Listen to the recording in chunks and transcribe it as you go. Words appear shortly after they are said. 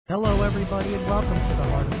Hello, everybody, and welcome to the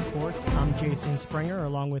Heart of Sports. I'm Jason Springer,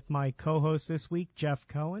 along with my co-host this week, Jeff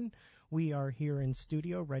Cohen. We are here in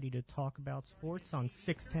studio, ready to talk about sports on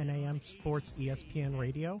 610 AM Sports ESPN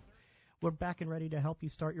Radio. We're back and ready to help you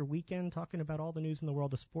start your weekend, talking about all the news in the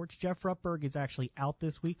world of sports. Jeff Ruppberg is actually out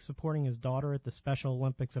this week supporting his daughter at the Special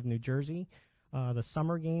Olympics of New Jersey, the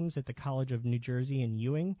Summer Games at the College of New Jersey in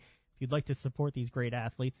Ewing. If you'd like to support these great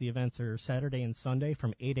athletes, the events are Saturday and Sunday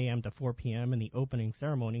from 8 a.m. to 4 p.m., and the opening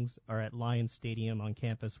ceremonies are at Lions Stadium on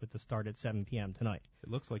campus with the start at 7 p.m. tonight. It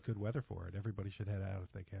looks like good weather for it. Everybody should head out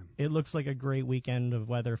if they can. It looks like a great weekend of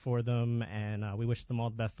weather for them, and we wish them all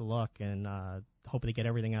the best of luck and hope they get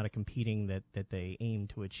everything out of competing that they aim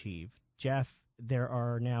to achieve. Jeff, there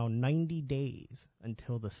are now 90 days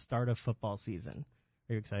until the start of football season.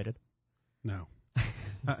 Are you excited? No.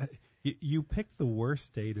 You picked the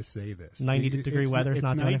worst day to say this. 90-degree weather is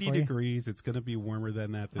not doing it for you? It's 90 degrees. It's going to be warmer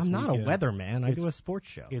than that this weekend. I'm not a weatherman. I do a sports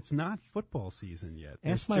show. It's not football season yet.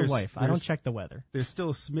 Ask my wife. I don't check the weather. There's still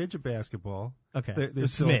a smidge of basketball. Okay.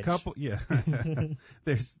 There's still a couple. Yeah.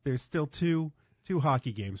 there's still two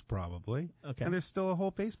hockey games probably. Okay. And there's still a whole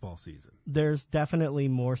baseball season. There's definitely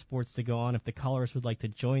more sports to go on. If the callers would like to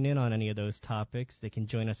join in on any of those topics, they can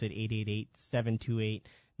join us at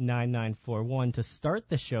 888-728-9941. To start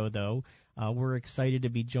the show, though, we're excited to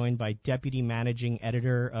be joined by Deputy Managing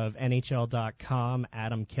Editor of NHL.com,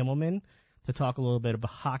 Adam Kimelman, to talk a little bit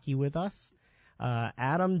about hockey with us.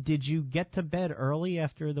 Adam, did you get to bed early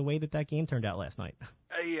after the way that game turned out last night?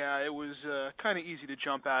 Yeah, it was kind of easy to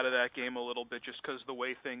jump out of that game a little bit just because of the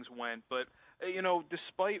way things went. But,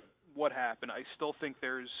 despite what happened, I still think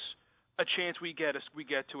there's a chance we get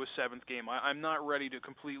to a seventh game. I'm not ready to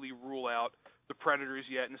completely rule out the Predators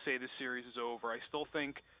yet and say this series is over. I still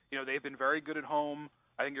think, they've been very good at home.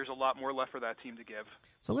 I think there's a lot more left for that team to give.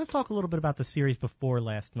 So let's talk a little bit about the series before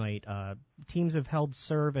last night. Teams have held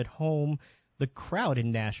serve at home. The crowd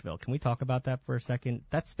in Nashville, can we talk about that for a second?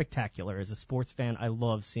 That's spectacular. As a sports fan, I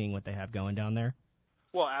love seeing what they have going down there.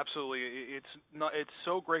 Well, absolutely. It's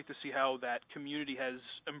so great to see how that community has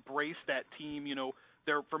embraced that team.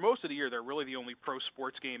 They're for most of the year, they're really the only pro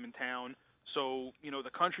sports game in town. So, the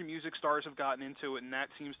country music stars have gotten into it, and that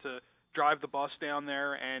seems to drive the bus down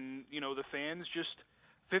there. And, the fans, just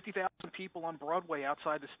 50,000 people on Broadway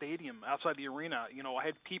outside the stadium, outside the arena. I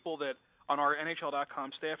had people that on our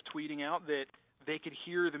NHL.com staff tweeting out that they could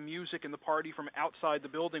hear the music and the party from outside the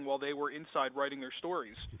building while they were inside writing their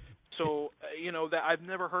stories. So, that I've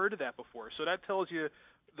never heard of that before. So that tells you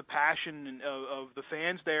the passion of the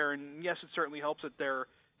fans there. And yes, it certainly helps that they're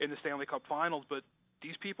in the Stanley Cup Finals, but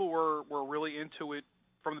these people were really into it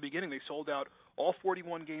from the beginning. They sold out all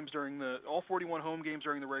 41 home games during the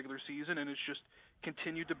regular season, and it's just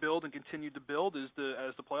continued to build as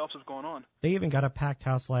the playoffs have gone on. They even got a packed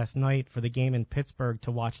house last night for the game in Pittsburgh to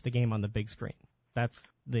watch the game on the big screen. That's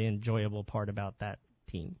the enjoyable part about that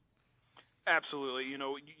team. Absolutely. You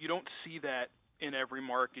don't see that in every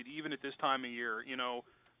market, even at this time of year.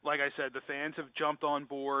 Like I said, the fans have jumped on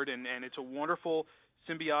board, and it's a wonderful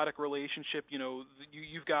symbiotic relationship.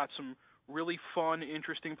 You've got some really fun,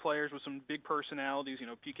 interesting players with some big personalities.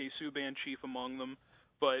 PK Subban chief among them.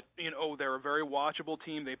 But, they're a very watchable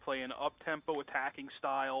team. They play an up-tempo attacking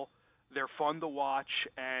style. They're fun to watch.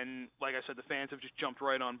 And, like I said, the fans have just jumped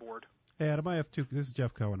right on board. Hey, Adam, this is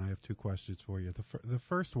Jeff Cohen. I have two questions for you. The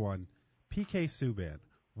first one, PK Subban.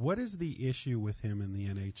 What is the issue with him in the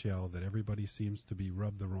NHL that everybody seems to be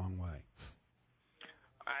rubbed the wrong way?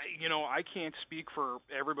 I can't speak for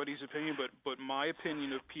everybody's opinion, but my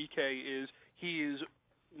opinion of PK is he is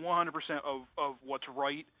 100% of what's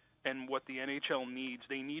right and what the NHL needs.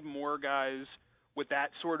 They need more guys with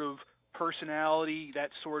that sort of personality,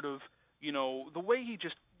 that sort of, the way you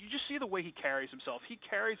just see the way he carries himself. He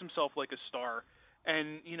carries himself like a star.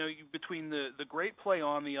 And, between the great play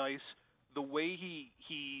on the ice, the way he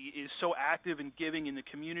is so active and giving in the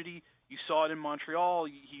community, you saw it in Montreal,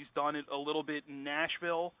 he's done it a little bit in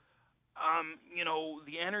Nashville.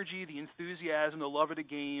 The energy, the enthusiasm, the love of the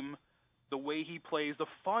game, the way he plays, the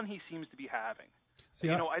fun he seems to be having. See,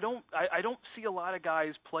 I don't see a lot of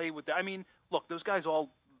guys play with that. I mean, look, those guys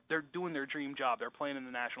they're doing their dream job. They're playing in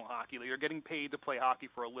the National Hockey League. They're getting paid to play hockey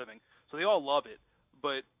for a living. So they all love it.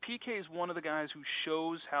 But PK is one of the guys who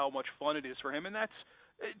shows how much fun it is for him, and that's,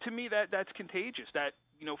 to me, that's contagious. That,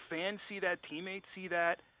 fans see that, teammates see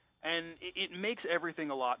that, and it makes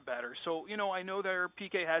everything a lot better. So, I know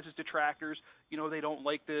PK has his detractors. They don't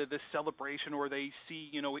like the celebration, or they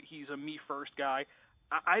see, he's a me-first guy.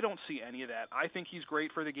 I don't see any of that. I think he's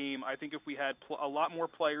great for the game. I think if we had a lot more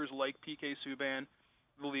players like PK Subban,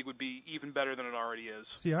 the league would be even better than it already is.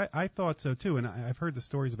 See, I thought so too, and I've heard the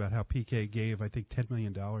stories about how PK gave, I think, $10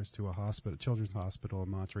 million to a hospital, children's hospital in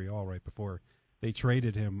Montreal right before they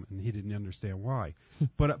traded him, and he didn't understand why.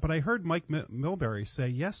 But I heard Mike Milbury say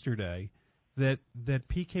yesterday that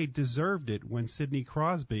PK deserved it when Sidney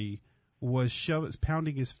Crosby was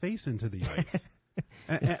pounding his face into the ice.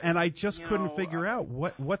 And I just couldn't figure out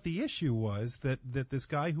what the issue was that this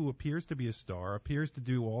guy who appears to be a star, appears to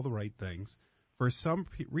do all the right things, for some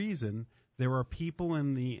reason there are people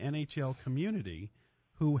in the NHL community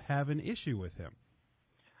who have an issue with him.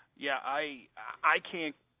 Yeah, I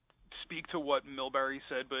can't speak to what Milbury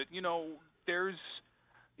said, but there's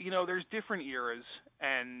different eras,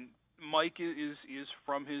 and Mike is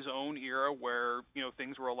from his own era where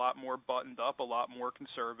things were a lot more buttoned up, a lot more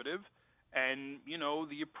conservative. And,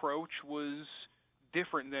 the approach was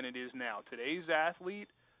different than it is now. Today's athlete,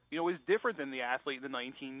 is different than the athlete in the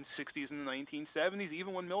 1960s and the 1970s,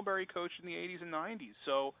 even when Milbury coached in the 80s and 90s.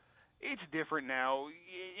 So it's different now,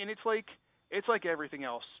 and it's like everything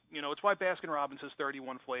else. It's why Baskin-Robbins has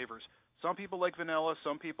 31 flavors. Some people like vanilla,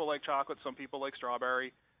 some people like chocolate, some people like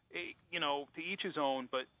strawberry. To each his own,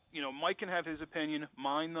 but, Mike can have his opinion.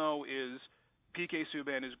 Mine, though, is PK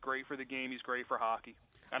Subban is great for the game. He's great for hockey.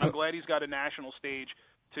 And I'm glad he's got a national stage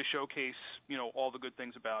to showcase, all the good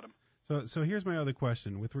things about him. So here's my other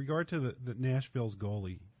question. With regard to the Nashville's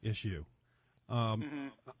goalie issue,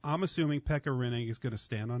 I'm assuming Pekka Rinne is going to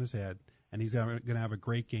stand on his head, and he's going to have a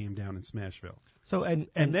great game down in Smashville. So and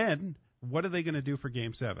then, what are they going to do for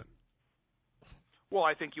Game 7? Well,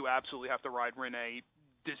 I think you absolutely have to ride Rinne,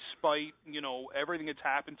 despite, everything that's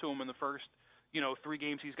happened to him in the first, 3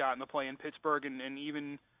 games he's gotten to play in Pittsburgh, and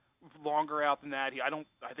even longer out than that.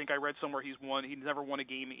 I think I read somewhere he's never won a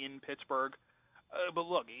game in Pittsburgh. But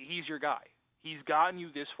look, he's your guy. He's gotten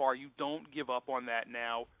you this far. You don't give up on that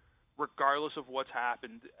now, regardless of what's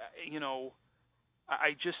happened.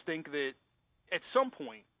 I just think that at some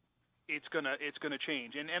point it's gonna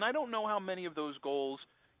change. And I don't know how many of those goals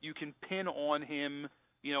you can pin on him,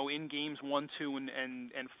 in games 1, 2,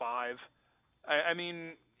 and 5. I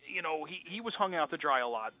mean, he was hung out to dry a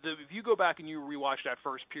lot. If you go back and you rewatch that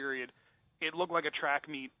first period, it looked like a track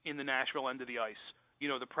meet in the Nashville end of the ice.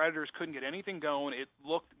 The Predators couldn't get anything going.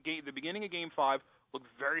 The beginning of Game 5 looked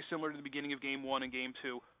very similar to the beginning of Game 1 and Game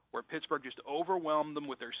 2, where Pittsburgh just overwhelmed them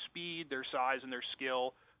with their speed, their size, and their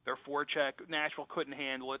skill, their forecheck. Nashville couldn't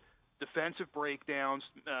handle it. Defensive breakdowns,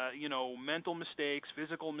 mental mistakes,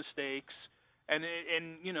 physical mistakes, and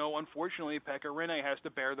unfortunately, Pekka Rinne has to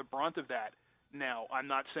bear the brunt of that. Now, I'm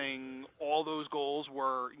not saying all those goals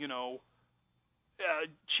were,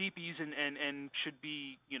 cheapies and should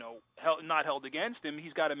be, not held against him.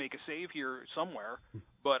 He's got to make a save here somewhere.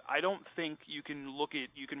 But I don't think you can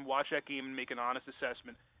watch that game and make an honest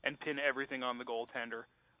assessment and pin everything on the goaltender.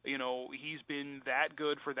 He's been that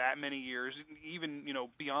good for that many years, even,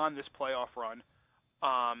 beyond this playoff run.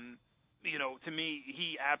 To me,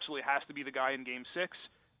 he absolutely has to be the guy in Game 6.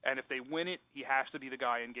 And if they win it, he has to be the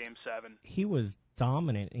guy in Game 7. He was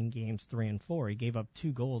dominant in Games 3 and 4. He gave up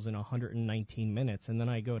 2 goals in 119 minutes. And then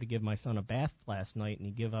I go to give my son a bath last night, and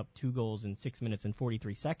he gave up 2 goals in 6 minutes and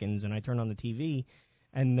 43 seconds. And I turn on the TV,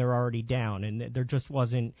 and they're already down. And there just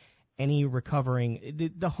wasn't any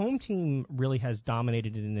recovering. The home team really has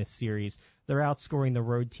dominated in this series. They're outscoring the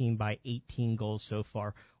road team by 18 goals so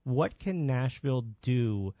far. What can Nashville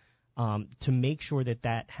do to make sure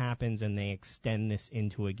that happens and they extend this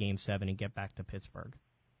into a Game 7 and get back to Pittsburgh?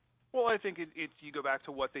 Well, I think you go back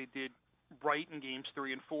to what they did right in Games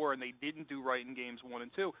 3 and 4, and they didn't do right in Games 1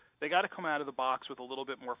 and 2. They got to come out of the box with a little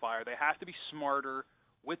bit more fire. They have to be smarter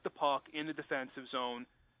with the puck in the defensive zone.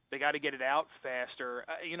 They got to get it out faster.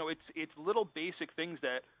 It's little basic things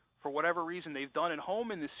that, for whatever reason, they've done at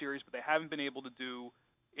home in this series, but they haven't been able to do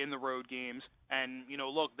in the road games. And,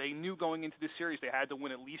 look, they knew going into this series they had to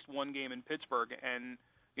win at least one game in Pittsburgh. And,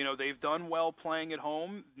 they've done well playing at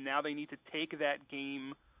home. Now they need to take that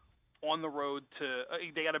game on the road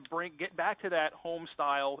they got to get back to that home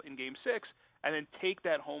style in Game 6 and then take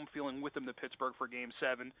that home feeling with them to Pittsburgh for Game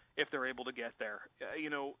 7 if they're able to get there.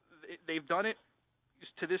 They've done it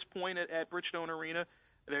to this point at Bridgestone Arena.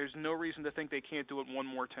 There's no reason to think they can't do it one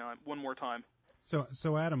more time.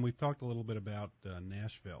 So Adam, we've talked a little bit about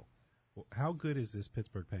Nashville. How good is this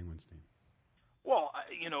Pittsburgh Penguins team? Well,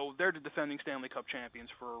 they're the defending Stanley Cup champions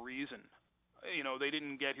for a reason. They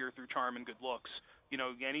didn't get here through charm and good looks.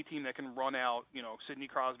 Any team that can run out, Sidney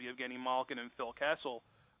Crosby, Evgeny Malkin, and Phil Kessel,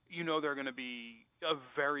 they're going to be a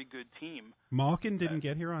very good team. Malkin didn't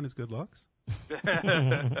get here on his good looks?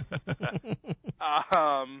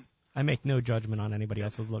 I make no judgment on anybody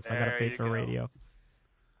else's looks. I got a face for radio.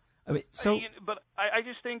 But I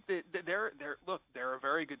just think that they're a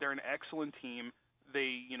very good, they're an excellent team.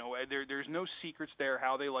 There's no secrets there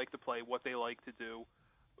how they like to play, what they like to do.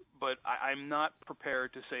 But I'm not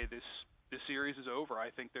prepared to say this series is over. I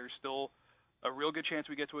think there's still a real good chance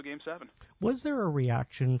we get to a Game 7. Was there a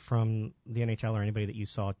reaction from the NHL or anybody that you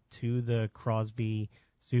saw to the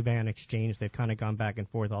Crosby-Subban exchange? They've kind of gone back and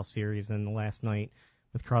forth all series, and the last night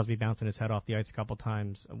with Crosby bouncing his head off the ice a couple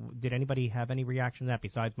times. Did anybody have any reaction to that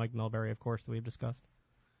besides Mike Milbury, of course, that we've discussed?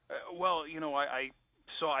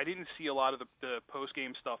 I didn't see a lot of the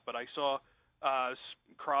post-game stuff, but I saw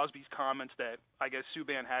Crosby's comments that I guess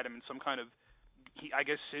Subban had him in some kind of, I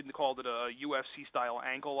guess Sid called it a UFC-style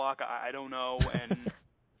ankle lock. I don't know. And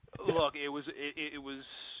look, it was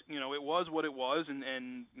what it was,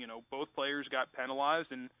 and both players got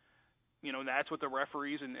penalized, and that's what the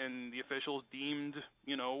referees and the officials deemed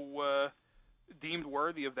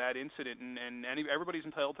worthy of that incident, and everybody's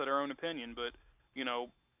entitled to their own opinion, but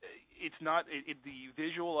it's not. The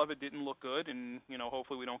visual of it didn't look good, and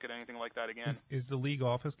hopefully we don't get anything like that again. Is the league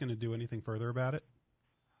office going to do anything further about it?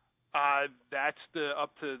 That's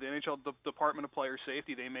up to the NHL Department of Player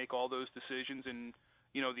Safety. They make all those decisions, and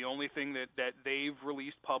the only thing that they've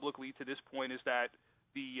released publicly to this point is that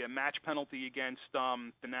the match penalty against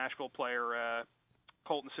the Nashville player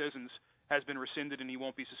Colton Sissons has been rescinded, and he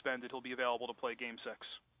won't be suspended. He'll be available to play Game 6.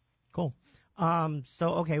 Cool.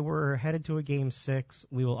 We're headed to a Game 6.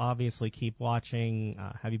 We will obviously keep watching,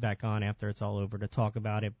 have you back on after it's all over to talk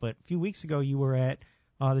about it. But a few weeks ago, you were at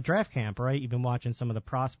the draft camp, right? You've been watching some of the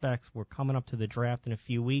prospects. We're coming up to the draft in a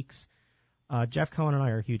few weeks. Jeff Cohen and I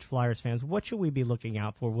are huge Flyers fans. What should we be looking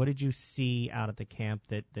out for? What did you see out at the camp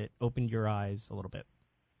that opened your eyes a little bit?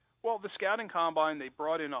 Well, the scouting combine, they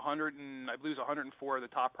brought in 104 of the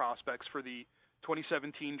top prospects for the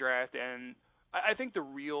 2017 draft, and I think the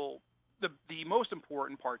most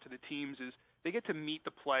important part to the teams is they get to meet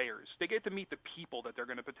the players. They get to meet the people that they're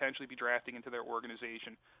going to potentially be drafting into their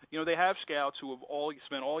organization. They have scouts who have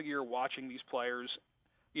spent all year watching these players.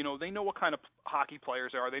 They know what kind of hockey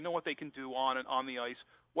players they are. They know what they can do on the ice,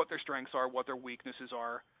 what their strengths are, what their weaknesses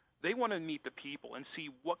are. They want to meet the people and see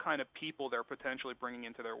what kind of people they're potentially bringing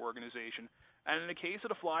into their organization. And in the case of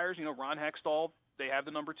the Flyers, Ron Hextall, they have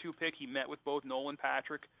the number 2 pick. He met with both Nolan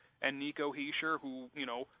Patrick and Nico Hischier, who,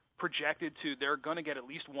 projected to they're going to get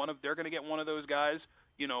one of those guys,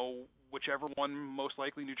 whichever one, most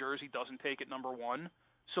likely New Jersey doesn't take at number 1.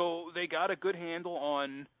 So they got a good handle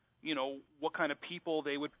on, what kind of people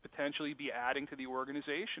they would potentially be adding to the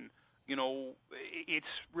organization. It's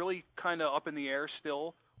really kind of up in the air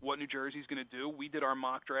still what New Jersey's going to do. We did our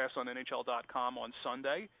mock drafts on NHL.com on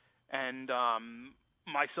Sunday, and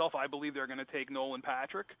myself, I believe they're going to take Nolan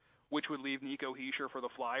Patrick, which would leave Nico Hischier for the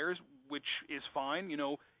Flyers, which is fine.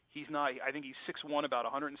 He's not. I think he's 6'1", about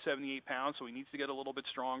 178 pounds, so he needs to get a little bit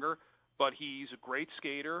stronger. But he's a great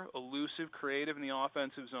skater, elusive, creative in the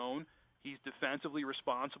offensive zone. He's defensively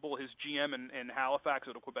responsible. His GM in Halifax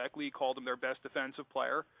of the Quebec League called him their best defensive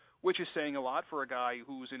player, which is saying a lot for a guy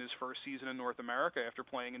who's in his first season in North America after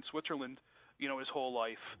playing in Switzerland, his whole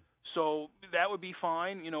life. So that would be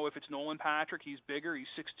fine. If it's Nolan Patrick, he's bigger. He's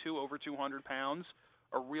 6'2", over 200 pounds,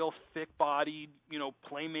 a real thick-bodied,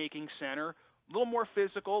 playmaking center. A little more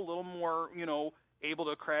physical, a little more, able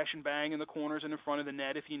to crash and bang in the corners and in front of the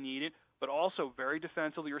net if you need it, but also very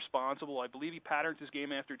defensively responsible. I believe he patterns his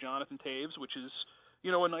game after Jonathan Taves, which is,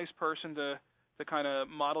 a nice person to kind of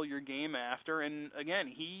model your game after. And again,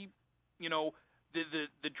 he,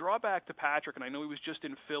 the drawback to Patrick, and I know he was just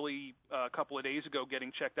in Philly a couple of days ago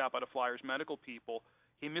getting checked out by the Flyers medical people.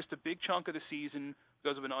 He missed a big chunk of the season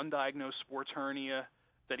because of an undiagnosed sports hernia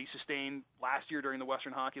that he sustained last year during the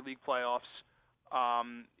Western Hockey League playoffs.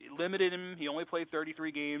 It limited him. He only played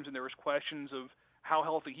 33 games, and there was questions of how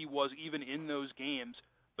healthy he was even in those games.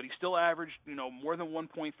 But he still averaged, more than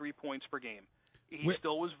 1.3 points per game. He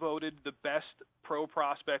still was voted the best pro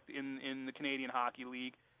prospect in the Canadian Hockey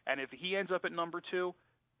League. And if he ends up at number 2,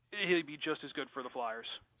 he'd be just as good for the Flyers.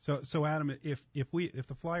 So Adam, if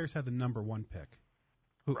the Flyers had the number 1 pick,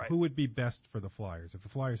 who would be best for the Flyers if the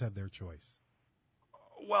Flyers had their choice?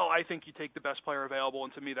 Well, I think you take the best player available,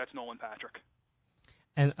 and to me, that's Nolan Patrick.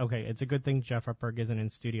 And, okay, it's a good thing Jeff Rutberg isn't in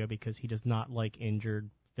studio because he does not like injured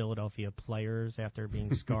Philadelphia players after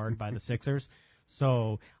being scarred by the Sixers.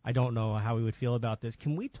 So I don't know how we would feel about this.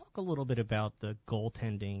 Can we talk a little bit about the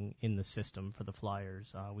goaltending in the system for the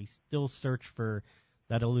Flyers? We still search for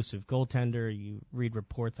that elusive goaltender. You read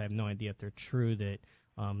reports, I have no idea if they're true, that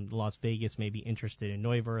Las Vegas may be interested in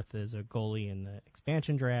Neuwirth as a goalie in the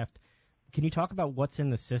expansion draft. Can you talk about what's in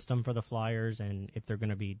the system for the Flyers and if they're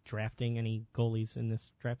going to be drafting any goalies in this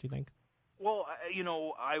draft, you think? Well,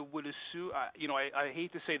 I would assume, I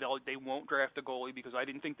hate to say they won't draft a goalie because I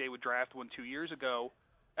didn't think they would draft one 2 years ago,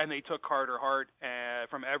 and they took Carter Hart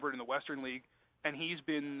from Everett in the Western League, and he's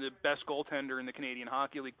been the best goaltender in the Canadian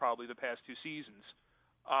Hockey League probably the past 2 seasons.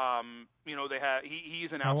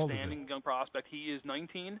 He's an outstanding young prospect. He is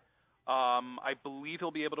 19. I believe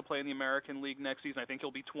he'll be able to play in the American League next season. I think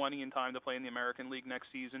he'll be 20 in time to play in the American League next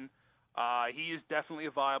season. He is definitely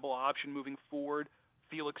a viable option moving forward.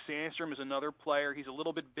 Felix Sandstrom is another player. He's a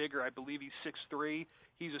little bit bigger. I believe he's 6'3".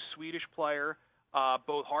 He's a Swedish player.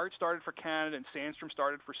 Both Hart started for Canada and Sandstrom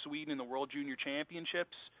started for Sweden in the World Junior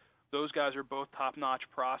Championships. Those guys are both top-notch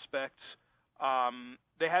prospects.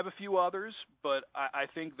 They have a few others, but I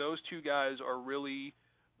think those 2 guys are really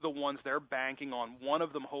the ones they're banking on. One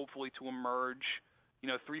of them hopefully to emerge,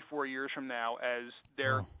 3-4 years from now as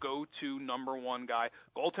their go-to number 1 guy.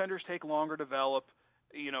 Goaltenders take longer to develop.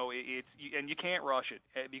 And you can't rush it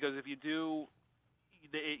because if you do,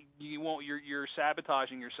 you won't. You're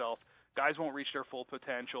sabotaging yourself. Guys won't reach their full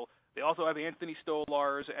potential. They also have Anthony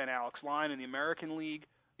Stolarz and Alex Lyon in the American League.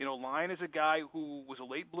 Lyon is a guy who was a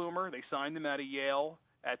late bloomer. They signed him out of Yale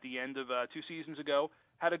at the end of 2 seasons ago.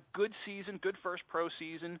 Had a good season, good first pro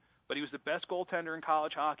season, but he was the best goaltender in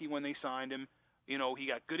college hockey when they signed him. He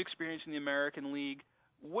got good experience in the American League.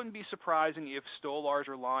 Wouldn't be surprising if Stolarz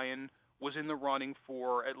or Lyon was in the running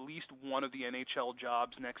for at least one of the NHL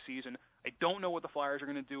jobs next season. I don't know what the Flyers are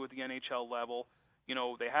going to do at the NHL level.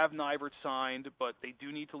 They have Nivert signed, but they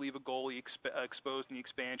do need to leave a goalie exposed in the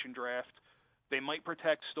expansion draft. They might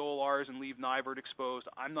protect Stolarz and leave Nivert exposed.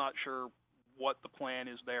 I'm not sure what the plan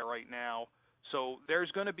is there right now. So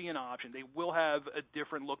there's going to be an option. They will have a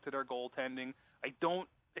different look to their goaltending. I don't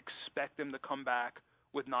expect them to come back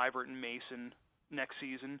with Nivert and Mason next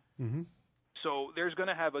season. Mm-hmm. So there's going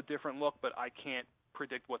to have a different look, but I can't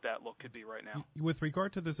predict what that look could be right now. With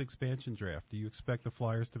regard to this expansion draft, do you expect the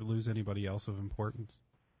Flyers to lose anybody else of importance?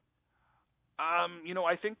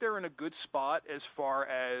 I think they're in a good spot as far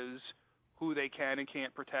as who they can and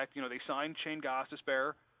can't protect. They signed Shane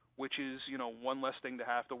Gostisbehere, which is, one less thing to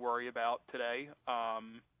have to worry about today. I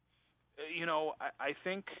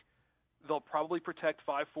think they'll probably protect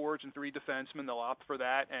 5 forwards and 3 defensemen. They'll opt for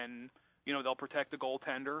that, and, they'll protect the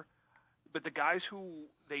goaltender. But the guys who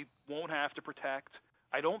they won't have to protect,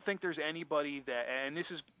 I don't think there's anybody that, and this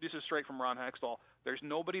is straight from Ron Hextall, there's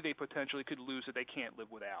nobody they potentially could lose that they can't live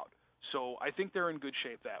without. So I think they're in good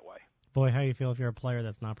shape that way. Boy, how do you feel if you're a player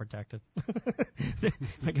that's not protected?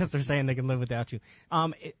 I guess they're saying they can live without you.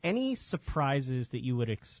 Any surprises that you would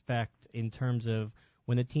expect in terms of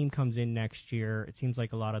when the team comes in next year? It seems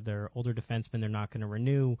like a lot of their older defensemen they're not going to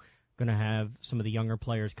renew. Going to have some of the younger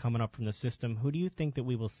players coming up from the system. Who do you think that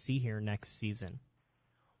we will see here next season?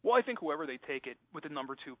 Well, I think whoever they take it with the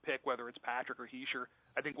number 2 pick, whether it's Patrick or Hischier,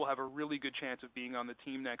 I think will have a really good chance of being on the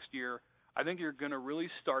team next year. I think you're going to really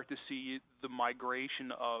start to see the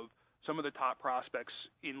migration of some of the top prospects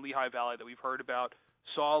in Lehigh Valley that we've heard about.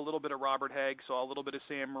 Saw a little bit of Robert Hagg, saw a little bit of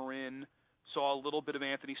Sam Marin, saw a little bit of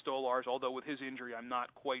Anthony Stolarz, although with his injury I'm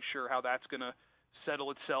not quite sure how that's going to settle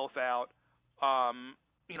itself out.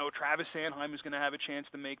 Travis Sanheim is going to have a chance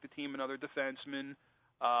to make the team, another defenseman.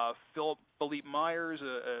 Philippe Myers,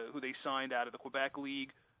 who they signed out of the Quebec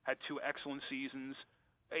League, had 2 excellent seasons.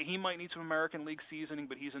 He might need some American League seasoning,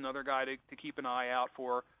 but he's another guy to keep an eye out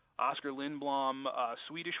for. Oscar Lindblom,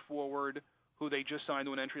 Swedish forward, who they just signed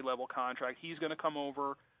to an entry-level contract. He's going to come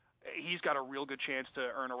over. He's got a real good chance to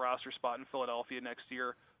earn a roster spot in Philadelphia next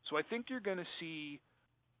year. So I think you're going to see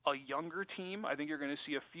a younger team. I think you're going to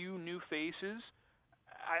see a few new faces.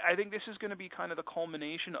 I think this is going to be kind of the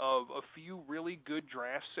culmination of a few really good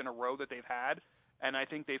drafts in a row that they've had, and I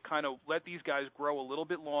think they've kind of let these guys grow a little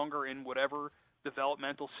bit longer in whatever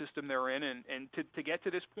developmental system they're in, and to get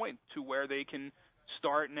to this point to where they can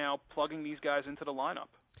start now plugging these guys into the lineup.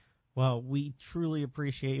 Well, we truly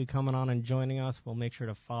appreciate you coming on and joining us. We'll make sure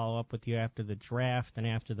to follow up with you after the draft and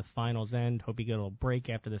after the finals end. Hope you get a little break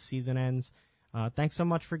after the season ends. Thanks so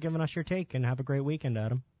much for giving us your take, and have a great weekend,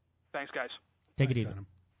 Adam. Thanks, guys. Take it easy. Adam.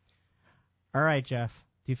 All right, Jeff.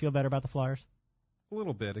 Do you feel better about the Flyers? A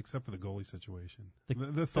little bit, except for the goalie situation.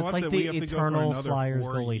 The thought that we have to go for another Flyers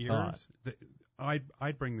 4 years,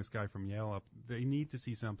 I'd bring this guy from Yale up. They need to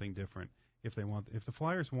see something different if the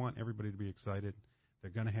Flyers want everybody to be excited. They're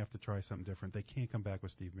going to have to try something different. They can't come back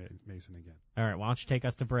with Steve Mason again. All right, why don't you take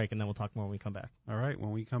us to break, and then we'll talk more when we come back. All right, when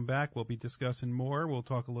we come back, we'll be discussing more. We'll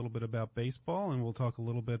talk a little bit about baseball, and we'll talk a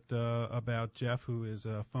little bit about Jeff, who is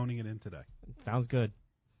phoning it in today. Sounds good.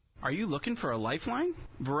 Are you looking for a lifeline?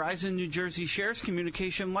 Verizon New Jersey Shares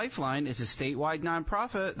Communication Lifeline is a statewide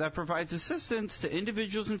nonprofit that provides assistance to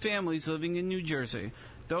individuals and families living in New Jersey.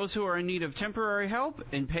 those who are in need of temporary help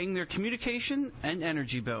in paying their communication and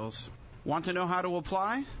energy bills. Want to know how to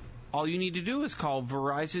apply? All you need to do is call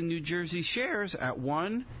Verizon New Jersey Shares at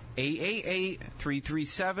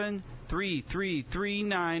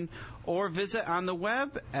 1-888-337-3339 or visit on the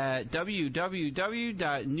web at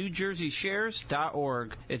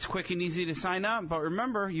www.newjerseyshares.org. It's quick and easy to sign up, but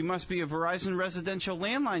remember, you must be a Verizon residential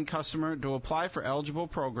landline customer to apply for eligible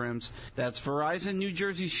programs. That's Verizon New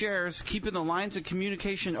Jersey Shares, keeping the lines of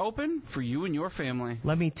communication open for you and your family.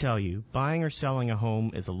 Let me tell you, buying or selling a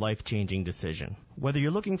home is a life-changing decision. Whether you're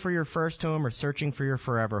looking for your first home or searching for your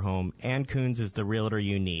forever home, Ann Coons is the realtor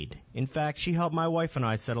you need. In fact, she helped my wife and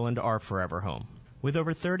I settle into our forever home. With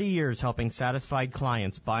over 30 years helping satisfied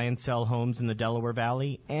clients buy and sell homes in the Delaware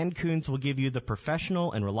Valley, Ann Coons will give you the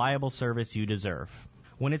professional and reliable service you deserve.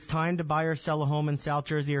 When it's time to buy or sell a home in South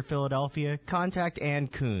Jersey or Philadelphia, contact Ann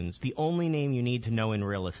Coons, the only name you need to know in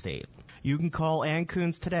real estate. You can call Ann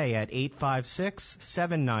Coons today at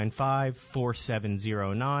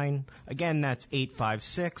 856-795-4709. Again, that's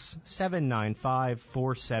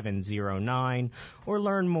 856-795-4709. Or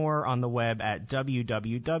learn more on the web at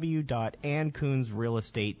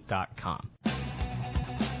www.anncoonsrealestate.com.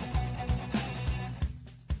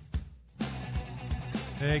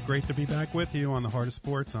 Hey, great to be back with you on the Heart of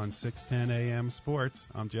Sports on 610 AM Sports.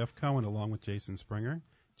 I'm Jeff Cohen along with Jason Springer.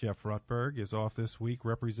 Jeff Rutberg is off this week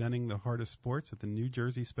representing the Heart of Sports at the New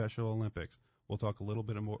Jersey Special Olympics. We'll talk a little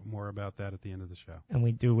bit more about that at the end of the show. And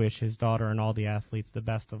we do wish his daughter and all the athletes the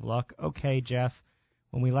best of luck. Okay, Jeff,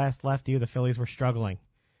 when we last left you, the Phillies were struggling.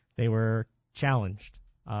 They were challenged.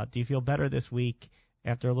 Do you feel better this week?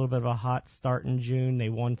 After a little bit of a hot start in June, they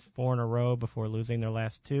won 4 in a row before losing their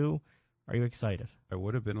last 2. Are you excited? I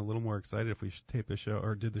would have been a little more excited if we taped the show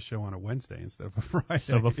or did the show on a Wednesday instead of a Friday.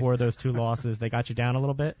 So before those 2 losses, they got you down a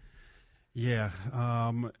little bit? Yeah.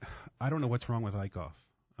 I don't know what's wrong with Eichhoff.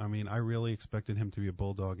 I mean, I really expected him to be a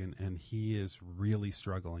bulldog, and he is really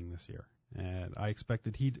struggling this year. And I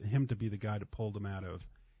expected him to be the guy that pulled him out of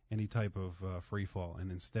any type of free fall, and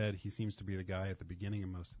instead he seems to be the guy at the beginning of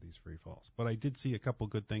most of these free falls. But I did see a couple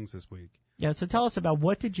good things this week. Yeah, so tell us about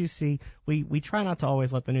what did you see. We try not to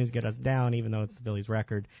always let the news get us down, even though it's the Phillies'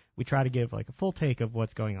 record. We try to give like a full take of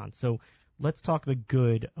what's going on. So let's talk the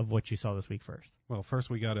good of what you saw this week first. Well, first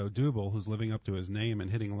we got Odubel, who's living up to his name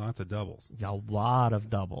and hitting lots of doubles. A lot of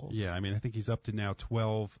doubles. Yeah, I mean, I think he's up to now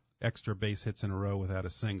 12 extra base hits in a row without a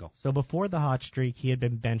single. So before the hot streak, he had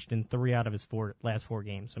been benched in 3 out of his last 4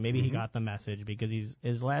 games. So maybe he got the message because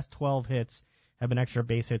his last 12 hits have been extra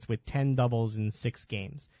base hits with 10 doubles in 6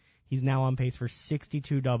 games. He's now on pace for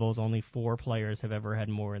 62 doubles. Only 4 players have ever had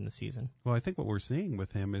more in the season. Well, I think what we're seeing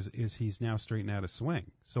with him is he's now straightened out his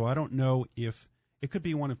swing. So I don't know if it could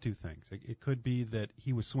be one of 2 things. It could be that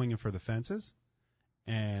he was swinging for the fences,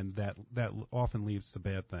 and that often leads to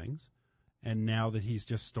bad things. And now that he's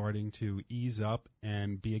just starting to ease up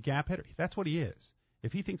and be a gap hitter, that's what he is.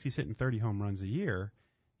 If he thinks he's hitting 30 home runs a year,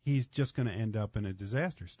 he's just going to end up in a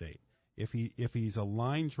disaster state. If he's a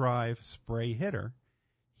line drive spray hitter,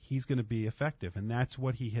 he's going to be effective, and that's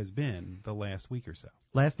what he has been the last week or so.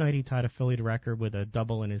 Last night he tied a Philly record with a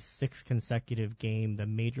double in his 6th consecutive game. The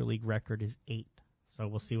major league record is 8. So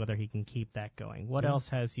we'll see whether he can keep that going. What else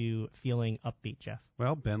has you feeling upbeat, Jeff?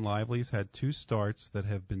 Well, Ben Lively's had 2 starts that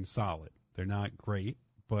have been solid. They're not great,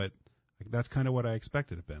 but that's kind of what I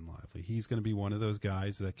expected of Ben Lively. He's going to be one of those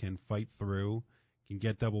guys that can fight through, can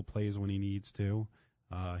get double plays when he needs to.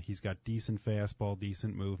 He's got decent fastball,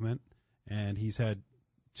 decent movement, and he's had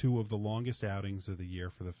 2 of the longest outings of the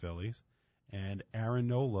year for the Phillies. And Aaron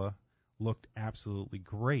Nola looked absolutely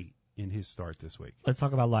great in his start this week. Let's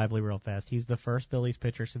talk about Lively real fast. He's the first Phillies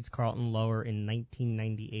pitcher since Carlton Lower in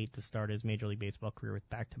 1998 to start his Major League Baseball career with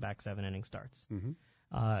back-to-back 7-inning starts.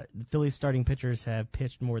 The Phillies starting pitchers have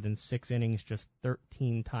pitched more than 6 innings just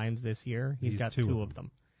 13 times this year. He's got 2 of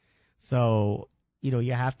them. So,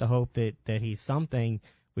 you have to hope that he's something.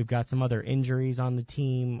 We've got some other injuries on the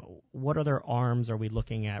team. What other arms are we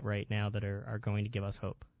looking at right now that are going to give us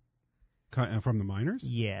hope? From the minors?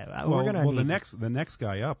 Yeah. The next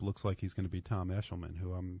guy up looks like he's going to be Tom Eshelman,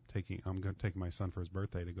 who I'm going to take my son for his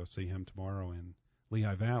birthday to go see him tomorrow in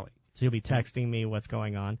Lehigh Valley. So you'll be texting me what's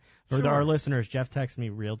going on. For our listeners, Jeff texts me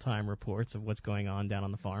real-time reports of what's going on down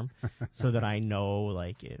on the farm so that I know,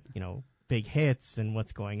 big hits and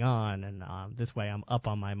what's going on. And this way I'm up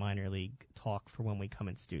on my minor league talk for when we come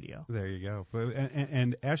in studio. There you go.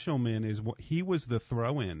 And Eshelman he was the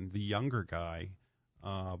throw-in, the younger guy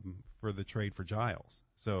for the trade for Giles.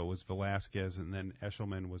 So it was Velasquez, and then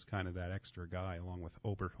Eshelman was kind of that extra guy along with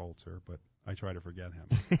Oberholzer, but I try to forget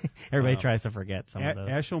him. Everybody tries to forget some of those.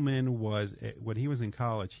 Eshelman was, when he was in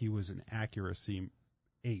college, he was an accuracy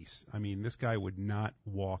ace. I mean, this guy would not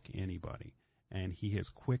walk anybody, and he has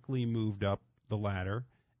quickly moved up the ladder,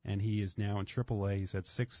 and he is now in AAA. He's had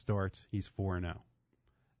 6 starts. He's 4-0,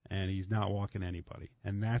 and he's not walking anybody.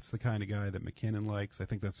 And that's the kind of guy that McKinnon likes. I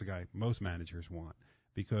think that's the guy most managers want,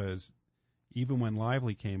 because even when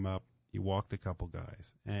Lively came up, he walked a couple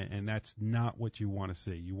guys, and that's not what you want to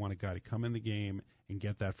see. You want a guy to come in the game and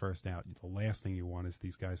get that first out. The last thing you want is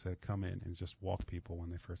these guys that come in and just walk people when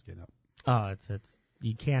they first get up. Oh, it's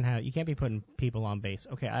you can't be putting people on base.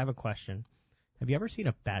 Okay, I have a question. Have you ever seen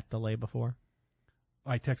a bat delay before?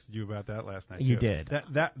 I texted you about that last night. You too. did.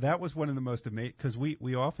 That was one of the most amazing, because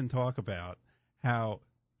we often talk about how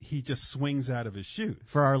he just swings out of his shoes.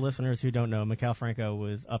 For our listeners who don't know, Maikel Franco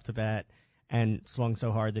was up to bat and swung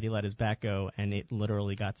so hard that he let his bat go, and it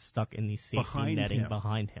literally got stuck in the safety netting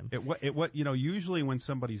behind him. Usually when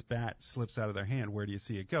somebody's bat slips out of their hand, where do you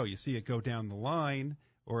see it go? You see it go down the line,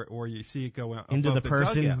 or you see it go into the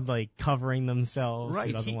person dugout. Like covering themselves. Right.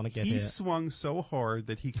 He doesn't want to get hit. He swung so hard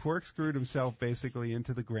that he corkscrewed himself basically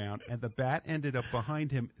into the ground, and the bat ended up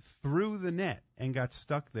behind him through the net and got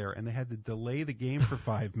stuck there, and they had to delay the game for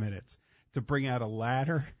 5 minutes to bring out a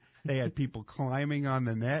ladder. They had people climbing on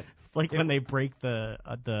the net. Like when they break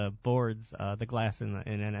the boards, the glass in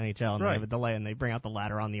an NHL, and right. They have a delay, and they bring out the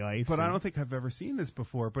ladder on the ice. But I don't think I've ever seen this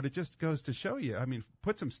before. But it just goes to show you. I mean,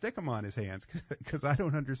 put some stickum on his hands, because I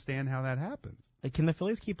don't understand how that happens. Can the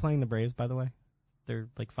Phillies keep playing the Braves? By the way, they're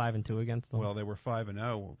like 5-2 against them. Well, they were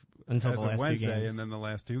 5-0 until as the of last Wednesday, 2 games. and then the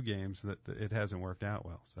last 2 games that it hasn't worked out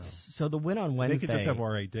well. So the win on Wednesday, they could just have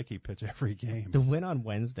R.A. Dickey pitch every game. The win on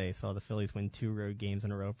Wednesday saw the Phillies win 2 road games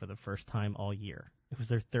in a row for the first time all year. It was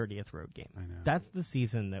their 30th road game. I know. That's the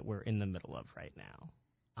season that we're in the middle of right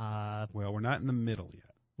now. Well, we're not in the middle yet.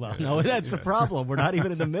 Well, no, that's the problem. We're not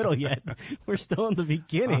even in the middle yet. We're still in the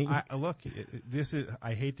beginning. Look, this is.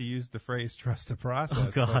 I hate to use the phrase "trust the process."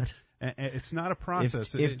 Oh God. But it's not a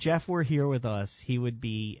process. If Jeff were here with us, he would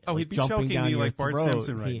be he'd be jumping choking down me your like Bart throat.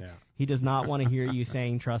 Simpson right now. He does not want to hear you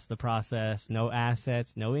saying trust the process, no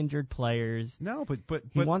assets, no injured players. No, but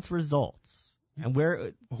he wants results. And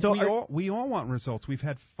we all want results. We've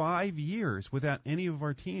had 5 years without any of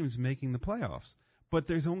our teams making the playoffs. But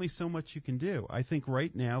there's only so much you can do. I think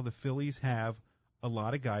right now the Phillies have a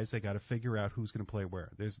lot of guys. They got to figure out who's going to play where.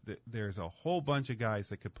 There's a whole bunch of guys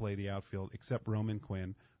that could play the outfield, except Roman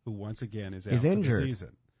Quinn, who once again is out injured. for the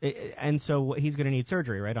season. And so he's going to need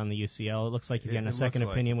surgery, right, on the UCL. It looks like he's getting a second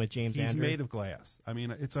opinion with James Andrews. He's made of glass. I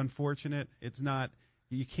mean, it's unfortunate. It's not.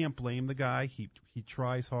 You can't blame the guy. He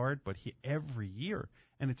tries hard, but every year,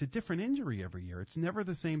 and it's a different injury every year. It's never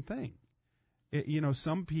the same thing.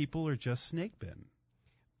 Some people are just snake bitten.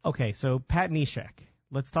 Okay, so Pat Neshek.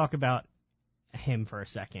 Let's talk about him for a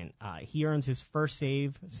second. He earns his first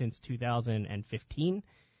save since 2015.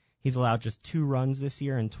 He's allowed just 2 runs this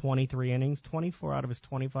year in 23 innings. 24 out of his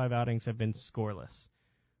 25 outings have been scoreless.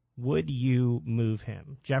 Would you move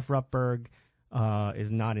him? Jeff Ruppberg is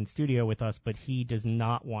not in studio with us, but he does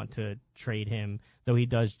not want to trade him, though he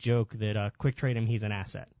does joke that quick trade him, he's an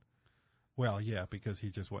asset. Well, yeah, because he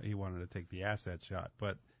wanted to take the asset shot.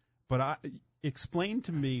 But explain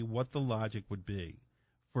to me what the logic would be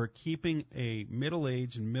for keeping a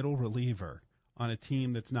middle-aged and middle reliever on a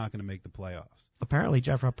team that's not going to make the playoffs. Apparently,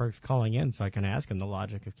 Jeff Ruppberg's calling in, so I can ask him the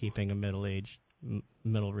logic of keeping a middle-aged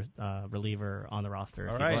middle reliever on the roster.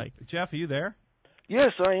 All if right, you'd like. Jeff, are you there?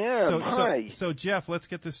 Yes, I am. Hi. So, Jeff, let's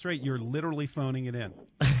get this straight. You're literally phoning it in.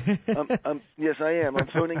 Yes, I am. I'm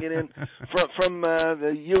phoning it in from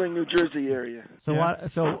the Ewing, New Jersey area.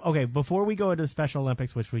 Okay, before we go into the Special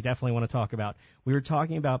Olympics, which we definitely want to talk about, we were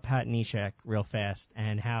talking about Pat Neshek real fast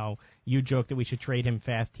and how you joked that we should trade him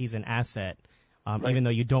fast. He's an asset, right. Even though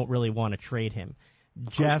you don't really want to trade him.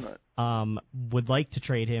 Jeff would like to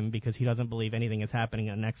trade him because he doesn't believe anything is happening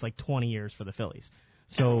in the next 20 years for the Phillies.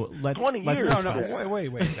 So let's 20 years. No,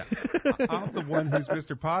 wait. I'm the one who's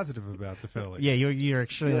Mr. Positive about the Phillies. Yeah, you're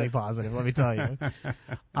extremely positive, let me tell you.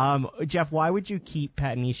 Jeff, why would you keep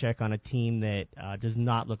Pat Neshek on a team that does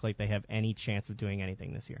not look like they have any chance of doing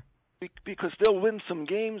anything this year? Because they'll win some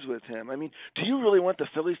games with him. I mean, do you really want the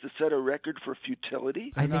Phillies to set a record for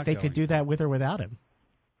futility? I think they could do that with or without him.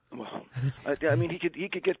 Well, I mean, he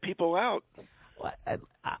could get people out. Well,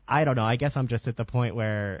 I don't know. I guess I'm just at the point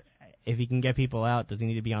where if he can get people out, does he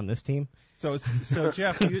need to be on this team? So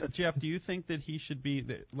Jeff, do you think that he should be?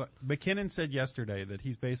 Look, McKinnon said yesterday that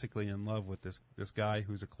he's basically in love with this guy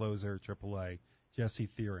who's a closer, AAA, Jesse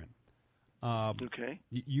Theron. Okay.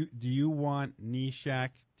 Do you want Neshek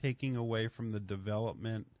taking away from the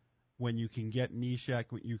development when you can get Neshek?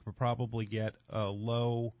 You could probably get a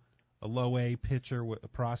low A pitcher with a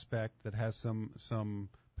prospect that has some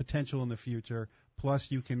potential in the future.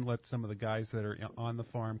 Plus, you can let some of the guys that are on the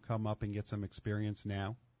farm come up and get some experience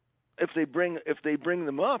now. If they bring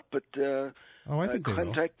them up, but I think they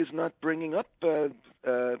will. Klentak is not bringing up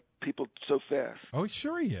people so fast. Oh,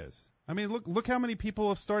 sure he is. I mean, look how many people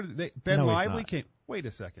have started. Ben Lively came. Wait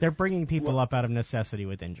a second. They're bringing people up out of necessity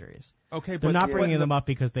with injuries. Okay, they're not bringing them up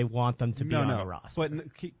because they want them to be on the roster. But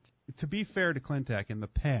to be fair to Klentak, in the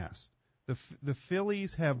past, the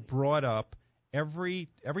Phillies have brought up every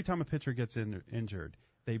time a pitcher gets injured,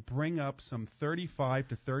 they bring up some 35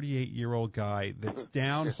 to 38-year-old guy that's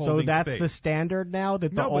down holding So that's space. the standard now,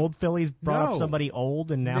 that the old Phillies brought up somebody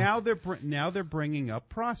old, and now they're bringing up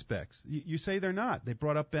prospects. You say they're not. They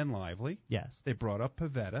brought up Ben Lively. Yes. They brought up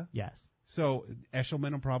Pivetta. Yes. So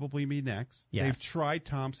Eshelman will probably be next. Yes. They've tried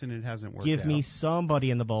Thompson. It hasn't worked out. Give me somebody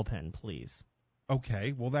in the bullpen, please.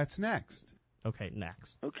 Okay. Well, that's next. Okay,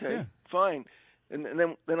 next. Okay, fine. And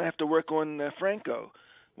then I have to work on Franco.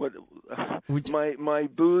 My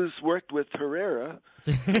booze worked with Herrera,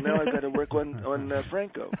 and now I've got to work on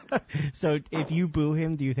Franco. So if you boo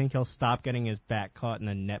him, do you think he'll stop getting his back caught in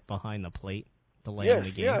the net behind the plate, delaying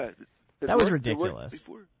the game? Yeah. That was ridiculous.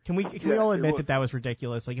 Can we all admit that was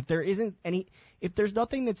ridiculous? Like, if there's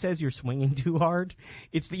nothing that says you're swinging too hard,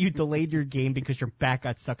 it's that you delayed your game because your back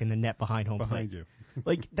got stuck in the net behind home plate. Behind you.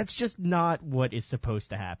 Like, that's just not what is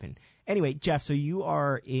supposed to happen. Anyway, Jeff, so you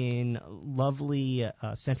are in lovely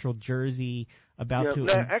central Jersey,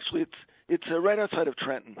 actually, it's right outside of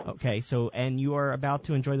Trenton. Okay, and you are about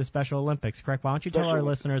to enjoy the Special Olympics, correct? Why don't you tell our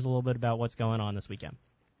listeners a little bit about what's going on this weekend?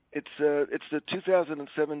 It's the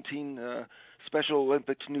 2017 Special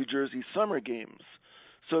Olympics New Jersey Summer Games.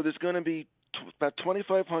 So there's going to be about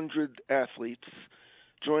 2,500 athletes,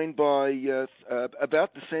 joined by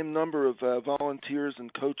about the same number of volunteers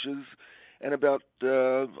and coaches, and about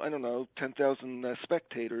 10,000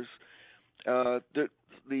 spectators. The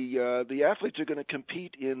athletes are going to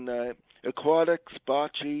compete in aquatics,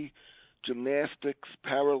 bocce, gymnastics,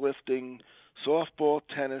 powerlifting, softball,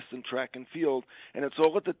 tennis, and track and field, and it's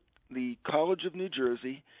all at the College of New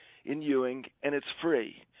Jersey in Ewing, and it's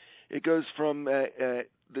free. It goes from the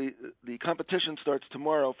competition starts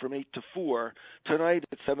tomorrow from 8 to 4. Tonight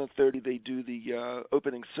at 7:30 they do the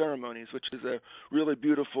opening ceremonies, which is a really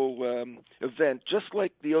beautiful event, just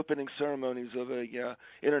like the opening ceremonies of a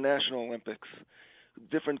International Olympics.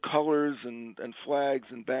 Different colors and flags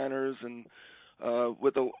and banners, and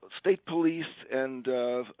with the state police and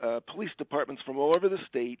police departments from all over the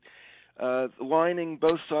state lining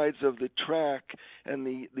both sides of the track,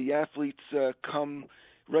 and the athletes come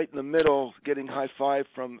right in the middle, getting high five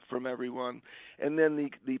from everyone, and then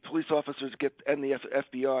the police officers and the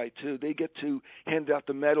FBI too. They get to hand out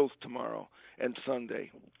the medals tomorrow and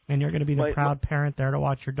Sunday. And you're going to be the proud parent there to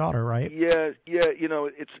watch your daughter, right? Yeah. You know,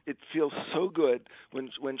 it feels so good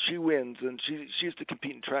when she wins, and she used to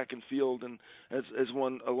compete in track and field and has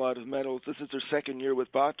won a lot of medals. This is her second year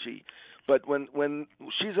with bocce, but when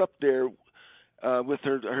she's up there with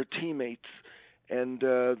her teammates, and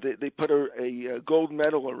they put a gold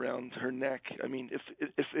medal around her neck. I mean,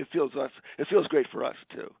 it feels great for us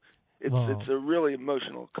too. It's a really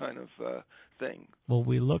emotional kind of thing. Well,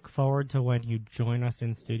 we look forward to when you join us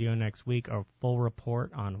in studio next week. A full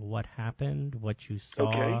report on what happened, what you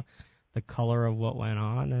saw, the color of what went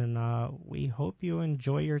on, and we hope you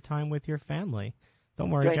enjoy your time with your family. Don't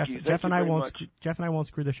worry, Jeff and I won't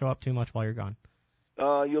screw the show up too much while you're gone.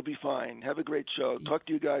 You'll be fine. Have a great show. Talk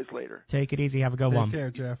to you guys later. Take it easy. Have a good one. Take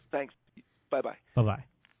care, Jeff. Thanks. Bye-bye. Bye-bye.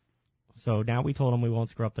 So now we told him we won't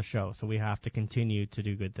screw up the show, so we have to continue to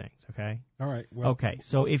do good things, okay? All right. Well, okay,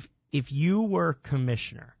 so if you were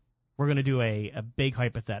commissioner, we're going to do a big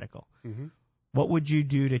hypothetical. Mm-hmm. What would you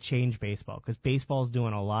do to change baseball? Because baseball's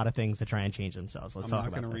doing a lot of things to try and change themselves. Let's talk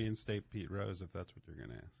about this. I'm not going to reinstate Pete Rose if that's what you're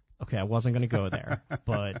going to ask. Okay, I wasn't going to go there,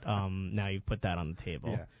 but now you've put that on the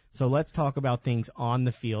table. Yeah. So let's talk about things on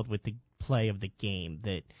the field with the play of the game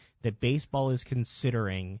that baseball is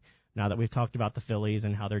considering. Now that we've talked about the Phillies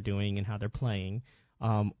and how they're doing and how they're playing,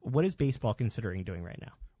 what is baseball considering doing right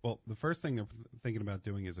now? Well, the first thing they're thinking about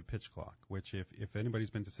doing is a pitch clock, which if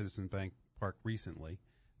anybody's been to Citizens Bank Park recently,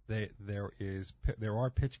 there are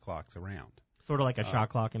pitch clocks around. Sort of like a shot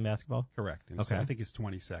clock in basketball? Correct. And okay. So I think it's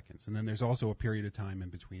 20 seconds. And then there's also a period of time in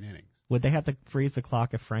between innings. Would they have to freeze the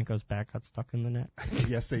clock if Franco's back got stuck in the net?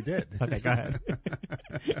 Yes, they did. Okay, go ahead.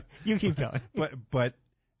 You keep going. But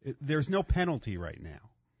there's no penalty right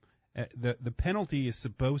now. The penalty is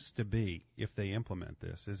supposed to be, if they implement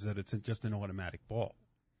this, is that it's just an automatic ball.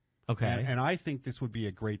 Okay. And I think this would be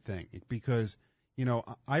a great thing because, you know,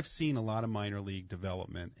 I've seen a lot of minor league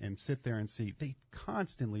development and sit there and see they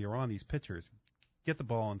constantly are on these pitchers get the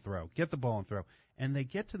ball and throw, get the ball and throw. And they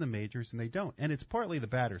get to the majors and they don't. And it's partly the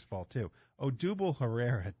batter's fault too. Odubel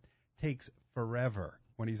Herrera takes forever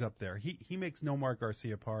when he's up there. He makes Nomar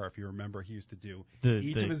Garcia Parra, if you remember. He used to do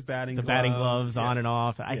each of his batting gloves. The batting gloves on and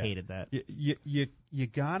off. I hated that. You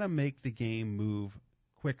got to make the game move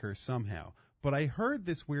quicker somehow. But I heard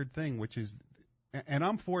this weird thing, which is, and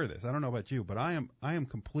I'm for this. I don't know about you, but I am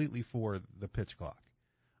completely for the pitch clock.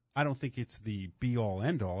 I don't think it's the be-all,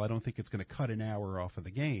 end-all. I don't think it's going to cut an hour off of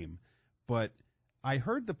the game. But I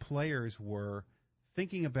heard the players were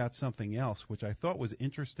thinking about something else, which I thought was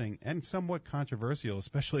interesting and somewhat controversial,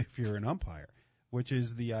 especially if you're an umpire, which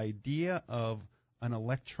is the idea of an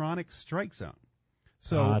electronic strike zone.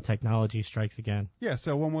 So technology strikes again. Yeah,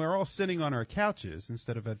 so when we're all sitting on our couches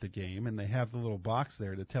instead of at the game, and they have the little box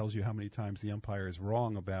there that tells you how many times the umpire is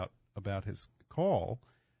wrong about his call,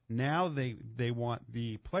 now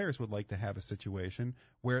the players would like to have a situation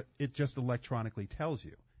where it just electronically tells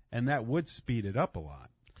you, and that would speed it up a lot.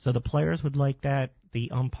 So the players would like that. The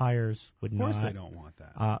umpires would not. Of course they don't want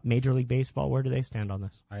that. Major League Baseball, where do they stand on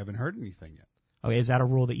this? I haven't heard anything yet. Okay, is that a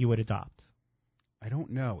rule that you would adopt? I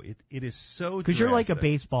don't know. It is so because you're like a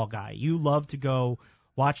baseball guy. You love to go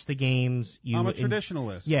watch the games. I'm a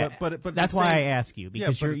traditionalist. Yeah, but that's why I ask you,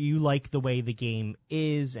 because you like the way the game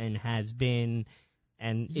is and has been,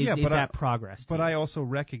 and is that progress? But I also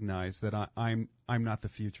recognize that I'm not the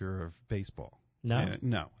future of baseball. No,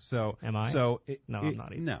 no. So am I? So no, I'm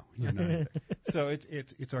not either. No, you're not either. So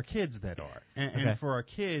it's our kids that are, and for our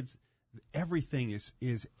kids, everything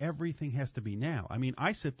has to be now. I mean,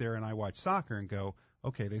 I sit there and I watch soccer and go,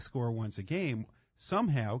 okay, they score once a game.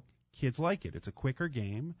 Somehow, kids like it. It's a quicker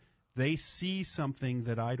game. They see something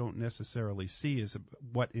that I don't necessarily see as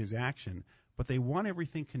what is action, but they want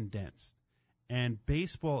everything condensed. And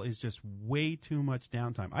baseball is just way too much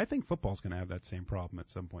downtime. I think football's going to have that same problem at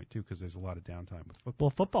some point, too, because there's a lot of downtime with football.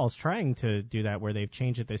 Well, football's trying to do that where they've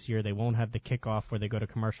changed it this year. They won't have the kickoff where they go to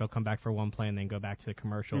commercial, come back for one play, and then go back to the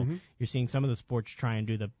commercial. Mm-hmm. You're seeing some of the sports try and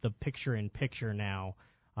do the picture-in-picture now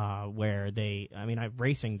where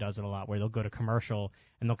racing does it a lot, where they'll go to commercial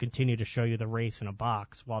and they'll continue to show you the race in a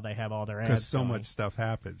box while they have all their ads because so much stuff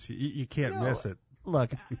happens. You can't miss it.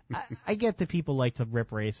 Look, I get that people like to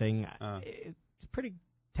rip racing. It's pretty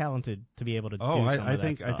talented to be able to do some of that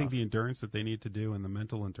stuff. I think the endurance that they need to do and the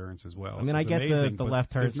mental endurance as well. I mean, I get the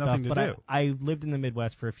left turn stuff, but I lived in the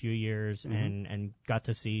Midwest for a few years and got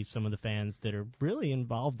to see some of the fans that are really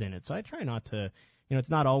involved in it. So I try not to, it's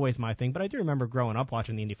not always my thing, but I do remember growing up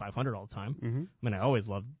watching the Indy 500 all the time. Mm-hmm. I mean, I always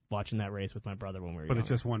loved watching that race with my brother when we were younger. But it's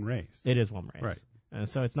just one race. It is one race. Right. And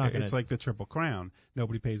so it's not going to... It's like the Triple Crown.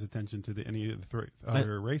 Nobody pays attention to any of the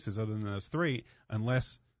other races other than those three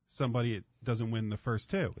unless somebody doesn't win the first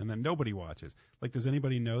two, and then nobody watches. Like, does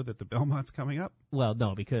anybody know that the Belmont's coming up? Well,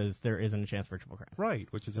 no, because there isn't a chance for a Triple Crown. Right,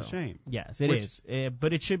 which is a shame. Yes, it is.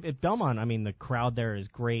 But it should... At Belmont, I mean, the crowd there is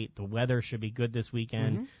great. The weather should be good this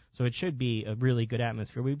weekend. Mm-hmm. So it should be a really good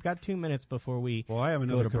atmosphere. We've got 2 minutes before we Well, I have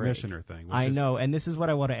another commissioner thing. I know, and this is what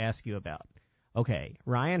I want to ask you about. Okay,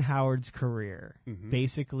 Ryan Howard's career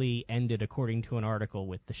basically ended, according to an article,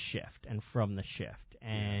 with the shift and from the shift.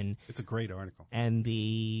 And it's a great article. And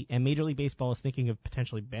Major League Baseball is thinking of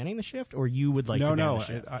potentially banning the shift, or you would like to ban the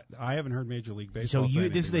shift? No, I haven't heard Major League Baseball say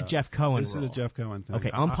this is the Jeff Cohen This rule. is the Jeff Cohen thing.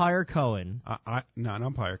 Okay, umpire Cohen. Not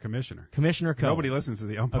umpire, commissioner. Commissioner Cohen. Nobody listens to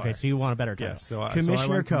the umpire. Okay, so you want a better title. Yes, so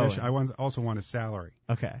Commissioner Cohen. I also want his salary.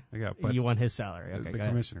 Okay. But you want his salary. Okay, the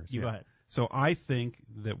commissioners. You go ahead. So I think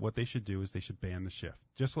that what they should do is they should ban the shift.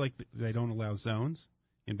 Just like they don't allow zones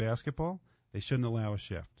in basketball, they shouldn't allow a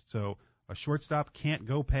shift. So a shortstop can't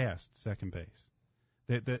go past second base.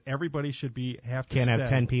 That everybody should have to Can't stay. have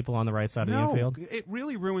 10 people on the right side of the infield? It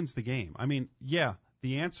really ruins the game. I mean, yeah,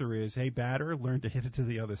 the answer is, hey, batter, learn to hit it to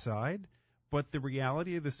the other side. But the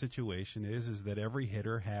reality of the situation is that every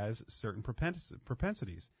hitter has certain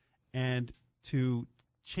propensities. And to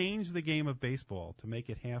change the game of baseball to make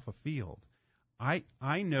it half a field,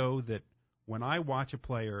 I know that when I watch a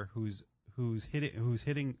player who's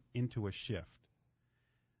hitting into a shift,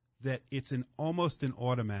 that it's almost an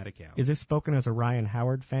automatic out. Is this spoken as a Ryan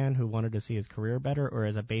Howard fan who wanted to see his career better, or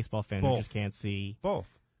as a baseball fan who just can't see? Both.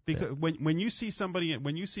 Because when you see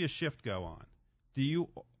a shift go on, do you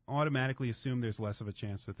automatically assume there's less of a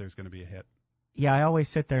chance that there's going to be a hit? Yeah, I always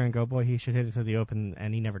sit there and go, boy, he should hit it to the open,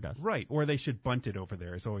 and he never does. Right, or they should bunt it over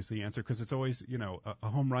there is always the answer, because it's always, a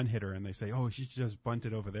home run hitter, and they say, oh, he should just bunt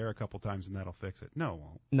it over there a couple times, and that'll fix it. No, it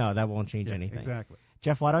won't. No, that won't change anything. Exactly.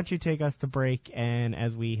 Jeff, why don't you take us to break, and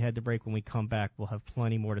as we head to break, when we come back, we'll have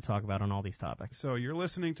plenty more to talk about on all these topics. So you're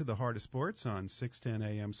listening to The Heart of Sports on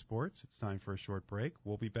 610 AM Sports. It's time for a short break.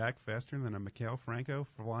 We'll be back faster than a Mikhail Franco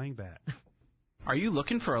flying bat. Are you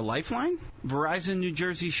looking for a lifeline? Verizon New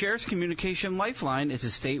Jersey Shares Communication Lifeline is a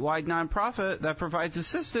statewide nonprofit that provides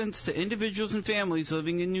assistance to individuals and families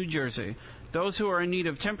living in New Jersey, those who are in need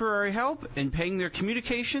of temporary help in paying their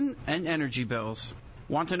communication and energy bills.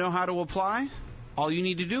 Want to know how to apply? All you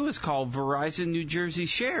need to do is call Verizon New Jersey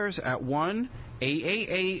Shares at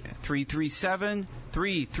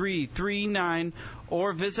 1-888-337-3339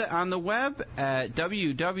 or visit on the web at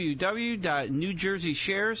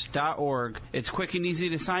www.newjerseyshares.org. It's quick and easy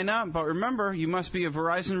to sign up, but remember, you must be a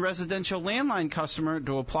Verizon residential landline customer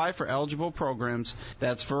to apply for eligible programs.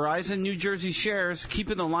 That's Verizon New Jersey Shares,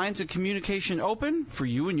 keeping the lines of communication open for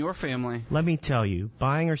you and your family. Let me tell you,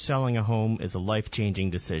 buying or selling a home is a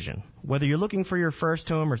life-changing decision. Whether you're looking for your first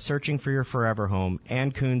home or searching for your forever home,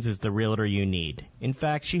 Ann Coons is the realtor you need. In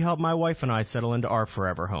fact, she helped my wife and I settle into our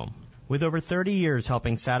forever home. With over 30 years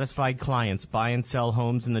helping satisfied clients buy and sell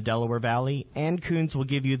homes in the Delaware Valley, Ann Coons will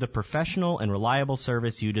give you the professional and reliable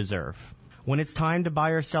service you deserve. When it's time to buy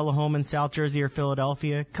or sell a home in South Jersey or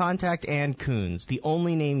Philadelphia, contact Ann Coons, the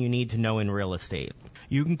only name you need to know in real estate.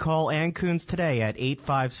 You can call Ann Coons today at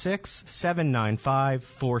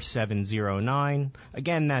 856-795-4709.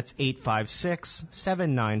 Again, that's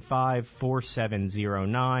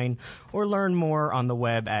 856-795-4709. Or learn more on the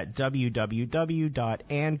web at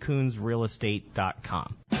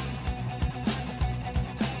www.anncoonsrealestate.com.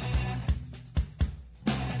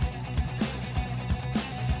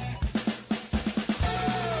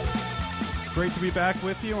 Great to be back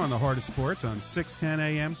with you on the Heart of Sports on 610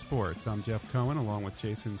 AM Sports. I'm Jeff Cohen along with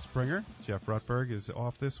Jason Springer. Jeff Rutberg is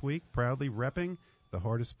off this week, proudly repping the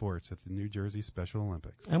Heart of Sports at the New Jersey Special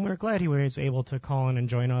Olympics. And we're glad he was able to call in and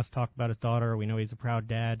join us, talk about his daughter. We know he's a proud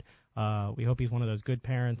dad. We hope he's one of those good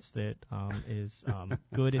parents that is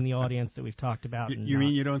good in the audience that we've talked about. You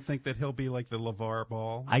mean you don't think that he'll be like the LeVar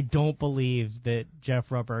Ball? I don't believe that Jeff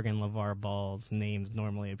Rutberg and LeVar Ball's names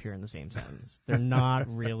normally appear in the same sentence. They're not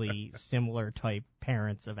really similar type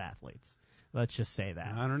parents of athletes. Let's just say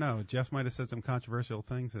that. I don't know. Jeff might have said some controversial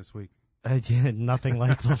things this week. I did nothing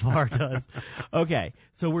like LeVar does. Okay,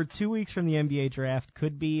 so we're 2 weeks from the NBA draft.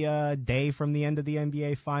 Could be a day from the end of the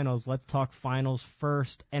NBA Finals. Let's talk Finals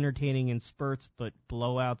first. Entertaining in spurts, but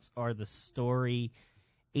blowouts are the story.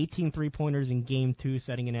 18 three-pointers in Game 2,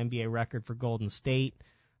 setting an NBA record for Golden State.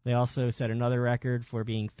 They also set another record for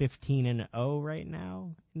being 15-0 right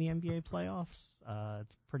now in the NBA playoffs.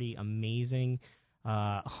 It's pretty amazing.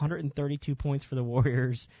 132 points for the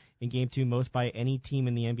Warriors in Game 2, most by any team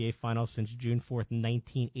in the NBA Finals since June 4th,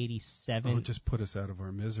 1987. Oh, just put us out of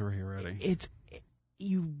our misery already.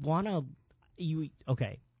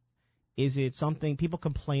 Okay. Is it something, people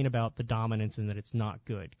complain about the dominance and that it's not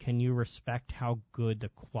good. Can you respect how good the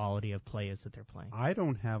quality of play is that they're playing? I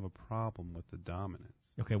don't have a problem with the dominance.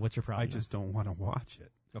 Okay, what's your problem? I just don't want to watch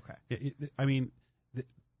it. Okay. The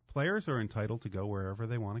players are entitled to go wherever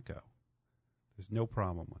they want to go. There's no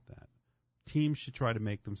problem with that. Teams should try to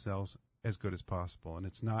make themselves as good as possible, and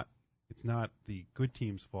it's not the good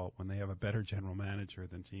team's fault when they have a better general manager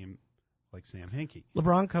than team like Sam Hinkie.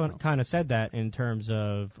 LeBron kind of said that in terms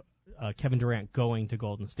of Kevin Durant going to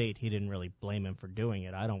Golden State. He didn't really blame him for doing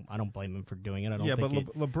it. I don't blame him for doing it.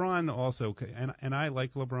 LeBron also, and I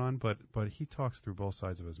like LeBron, but he talks through both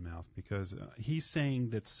sides of his mouth because he's saying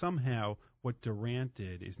that somehow what Durant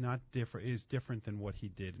did is different than what he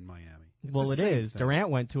did in Miami. It is. Durant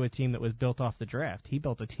went to a team that was built off the draft. He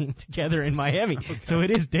built a team together in Miami, so it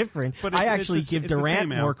is different. But I actually give Durant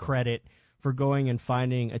more credit for going and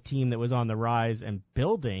finding a team that was on the rise and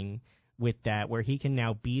building with that, where he can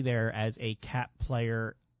now be there as a cap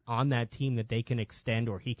player on that team that they can extend,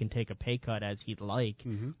 or he can take a pay cut as he'd like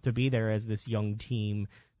to be there as this young team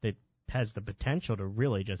that has the potential to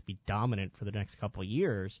really just be dominant for the next couple of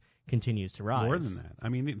years, continues to rise. More than that. I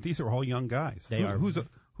mean, these are all young guys. Who's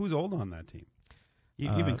old on that team?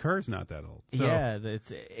 Even Kerr's not that old. So yeah, the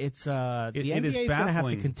NBA is going to have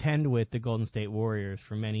to contend with the Golden State Warriors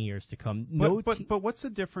for many years to come. But what's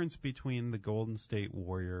the difference between the Golden State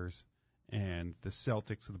Warriors and the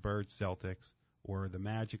Celtics, the Bird Celtics, or the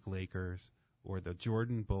Magic Lakers, or the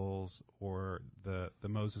Jordan Bulls, or the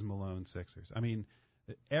Moses Malone Sixers? I mean,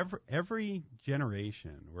 every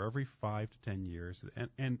generation, or every 5 to 10 years,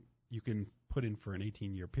 and you can put in for an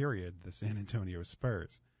 18-year period the San Antonio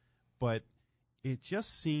Spurs, but it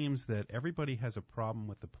just seems that everybody has a problem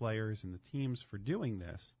with the players and the teams for doing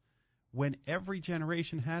this when every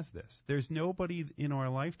generation has this. There's nobody in our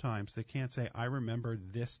lifetimes that can't say, I remember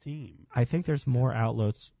this team. I think there's more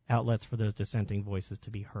outlets for those dissenting voices to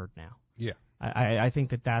be heard now. Yeah. I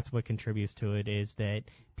think that's what contributes to it, is that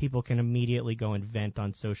people can immediately go and vent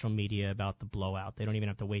on social media about the blowout. They don't even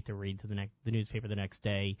have to wait to read the newspaper the next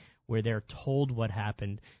day, where they're told what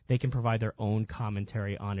happened. They can provide their own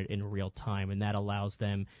commentary on it in real time, and that allows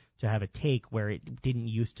them to have a take where it didn't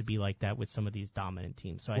used to be like that with some of these dominant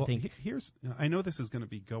teams. So I think I know this is going to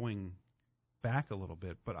be going back a little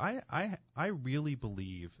bit, but I really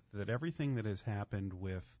believe that everything that has happened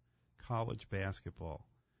with college basketball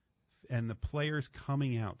and the players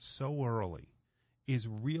coming out so early is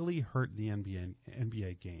really hurt the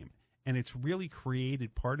NBA game, and it's really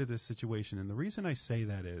created part of this situation. And the reason I say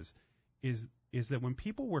that is that when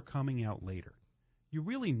people were coming out later, you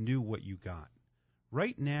really knew what you got.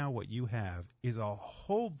 Right now, what you have is a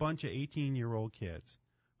whole bunch of 18-year-old kids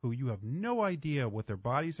who you have no idea what their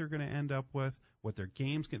bodies are going to end up with, what their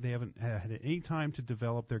games they haven't had any time to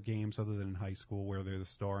develop their games other than in high school where they're the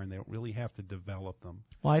star and they don't really have to develop them.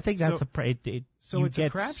 Well, I think that's so it's a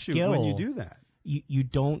crapshoot when you do that. You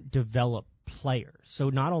don't develop players. So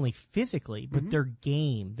not only physically, but their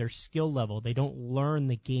game, their skill level, they don't learn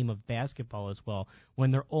the game of basketball as well when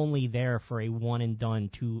they're only there for a one and done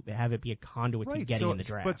to have it be a conduit to getting in the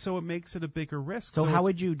draft. But so it makes it a bigger risk. So how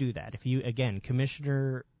would you do that? If you, again,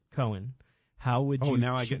 Commissioner Cohen, how would you?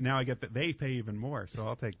 Now I get that they pay even more, so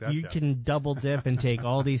I'll take that. You job. Can double dip and take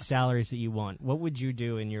all these salaries that you want. What would you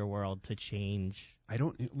do in your world to change? I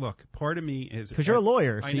don't look. Part of me is because you're a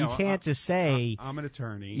lawyer, so you can't just say I'm an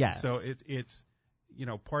attorney. Yes. So it's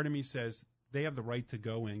part of me says they have the right to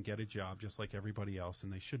go and get a job just like everybody else,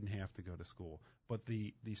 and they shouldn't have to go to school. But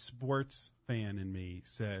the sports fan in me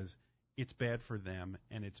says it's bad for them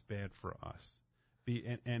and it's bad for us.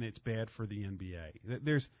 And it's bad for the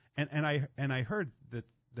NBA. I heard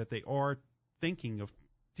that they are thinking of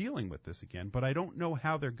dealing with this again, but I don't know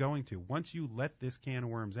how they're going to. Once you let this can of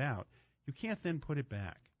worms out, you can't then put it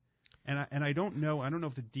back. And I don't know. I don't know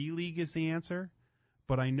if the D League is the answer,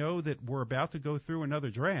 but I know that we're about to go through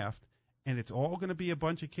another draft, and it's all going to be a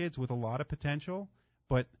bunch of kids with a lot of potential.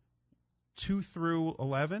 But 2 through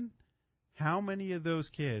 11, how many of those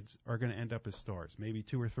kids are going to end up as stars? Maybe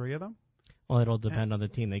 2 or 3 of them. Well, it'll depend on the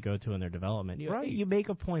team they go to in their development. Right. You make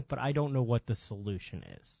a point, but I don't know what the solution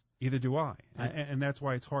is. Either do I. And that's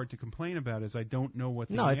why it's hard to complain about, is I don't know what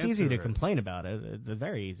the answer is. No, it's easy to complain about it. It's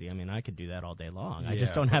very easy. I mean, I could do that all day long. Yeah, I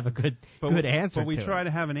just don't have a good answer. But we try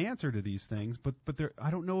to have an answer to these things, but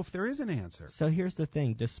I don't know if there is an answer. So here's the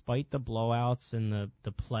thing. Despite the blowouts and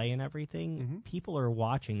the play and everything, people are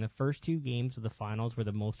watching. The first 2 games of the finals were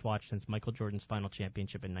the most watched since Michael Jordan's final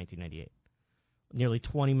championship in 1998. Nearly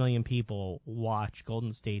 20 million people watch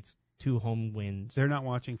Golden State's 2 home wins. They're not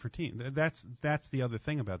watching for teams. That's the other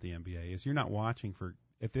thing about the NBA is you're not watching for,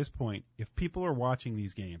 at this point, if people are watching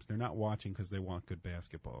these games, they're not watching because they want good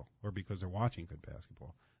basketball or because they're watching good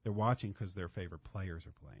basketball. They're watching because their favorite players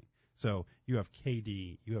are playing. So you have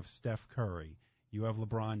KD, you have Steph Curry, you have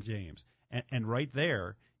LeBron James, and right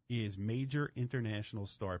there is major international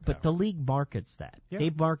star power. But the league markets that. Yeah. They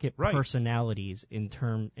market personalities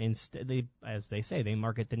as they say, they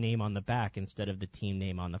market the name on the back instead of the team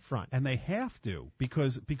name on the front. And they have to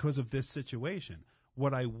because of this situation.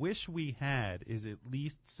 What I wish we had is at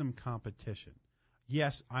least some competition.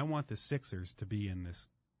 Yes, I want the Sixers to be in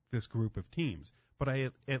this group of teams, but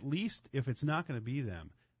at least if it's not going to be them,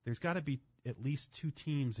 there's got to be at least 2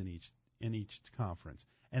 teams in each conference.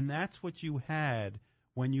 And that's what you had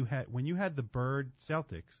when you had the Bird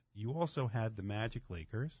Celtics. You also had the Magic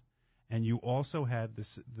Lakers, and you also had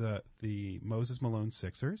the Moses Malone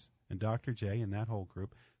Sixers and Dr. J and that whole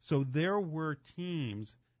group. So there were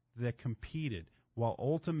teams that competed, while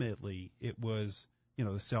ultimately it was, the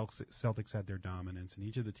Celtics had their dominance, and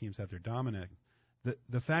each of the teams had their dominance.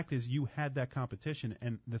 The fact is you had that competition,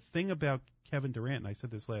 and the thing about Kevin Durant, and I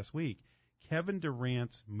said this last week, Kevin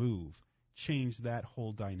Durant's move changed that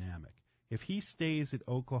whole dynamic. If he stays at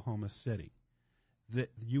Oklahoma City,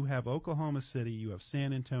 you have Oklahoma City, you have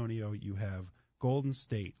San Antonio, you have Golden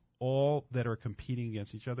State, all that are competing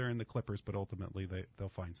against each other, and the Clippers, but ultimately they'll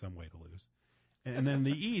find some way to lose. And then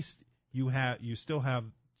the East, you still have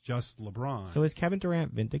just LeBron. So is Kevin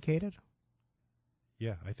Durant vindicated?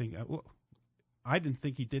 Yeah, I think. I didn't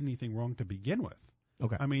think he did anything wrong to begin with.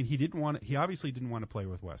 Okay. I mean, he obviously didn't want to play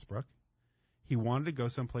with Westbrook. He wanted to go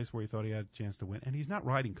someplace where he thought he had a chance to win, and he's not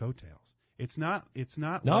riding coattails. It's not.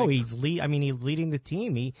 No, like, he's leading the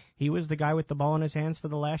team. He was the guy with the ball in his hands for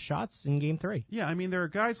the last shots in Game 3. Yeah, I mean, there are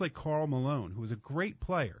guys like Karl Malone, who was a great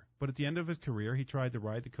player, but at the end of his career, he tried to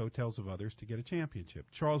ride the coattails of others to get a championship.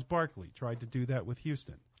 Charles Barkley tried to do that with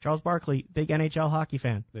Houston. Charles Barkley, big NHL hockey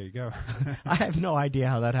fan. There you go. I have no idea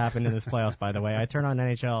how that happened in this playoffs, by the way. I turn on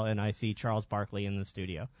NHL and I see Charles Barkley in the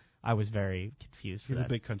studio. I was very confused for He's that. a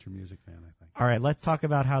big country music fan, I think. All right, let's talk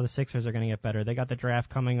about how the Sixers are going to get better. They got the draft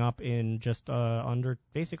coming up in just under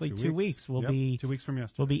basically 2 weeks. We'll be 2 weeks from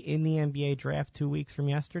yesterday. We'll be in the NBA draft 2 weeks from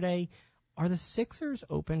yesterday. Are the Sixers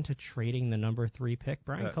open to trading the number 3 pick?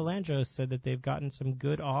 Brian Colangelo said that they've gotten some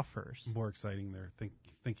good offers. More exciting, they're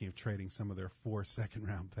thinking of trading some of their 4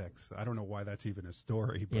 second-round picks. I don't know why that's even a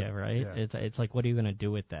story. But, yeah, right? Yeah. It's like, what are you going to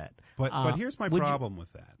do with that? But here's my problem with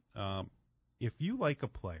that. If you like a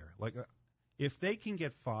player, if they can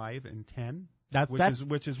get 5 and 10,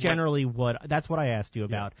 which is generally that's what I asked you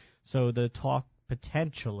about. Yeah. So the talk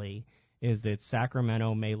potentially is that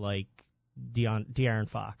Sacramento may like De'Aaron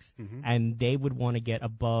Fox, and they would want to get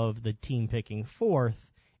above the team picking 4th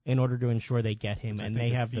in order to ensure they get him. Which and I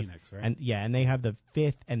think they have Phoenix, right? and they have the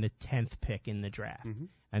 5th and the 10th pick in the draft,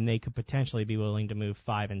 and they could potentially be willing to move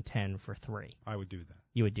 5 and 10 for 3. I would do that.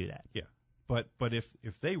 You would do that. Yeah. But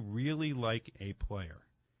if they really like a player,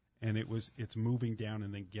 and it's moving down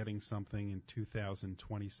and then getting something in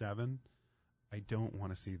 2027, I don't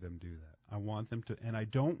want to see them do that. I want them to, and I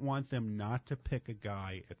don't want them not to pick a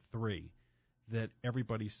guy at 3 that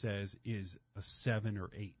everybody says is a 7 or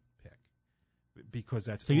 8 pick, because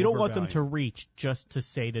that's so you don't want them to reach just to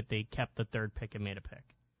say that they kept the 3rd pick and made a pick.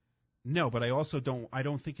 No, but I also don't. I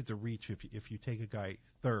don't think it's a reach if you take a guy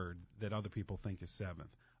 3rd that other people think is 7th.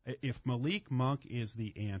 If Malik Monk is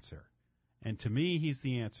the answer, and to me he's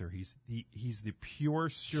the answer, he's the pure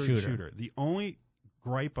shooter. The only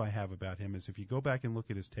gripe I have about him is if you go back and look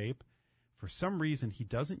at his tape, for some reason he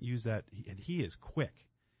doesn't use that, and he is quick.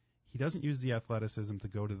 He doesn't use the athleticism to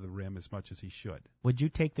go to the rim as much as he should. Would you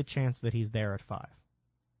take the chance that he's there at 5?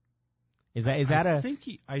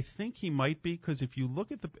 I think he might be, because if you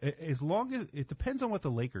look at as long as it depends on what the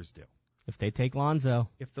Lakers do. If they take Lonzo.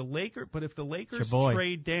 If the Lakers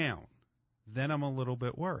trade down, then I'm a little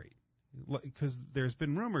bit worried, because there's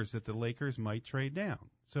been rumors that the Lakers might trade down.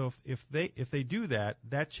 So if they do that,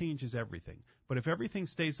 that changes everything. But if everything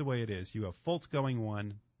stays the way it is, you have Fultz going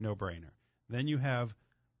 1, no brainer. Then you have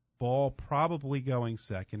Ball probably going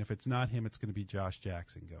 2nd. If it's not him, it's going to be Josh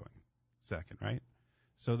Jackson going 2nd, right?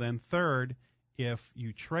 So then 3rd, if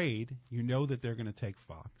you trade, you know that they're going to take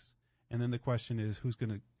Fox. And then the question is, who's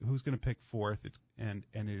going to pick 4th, and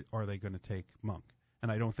are they going to take Monk?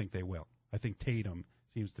 And I don't think they will. I think Tatum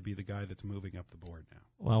seems to be the guy that's moving up the board now.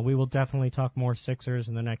 Well, we will definitely talk more Sixers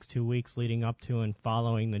in the next 2 weeks leading up to and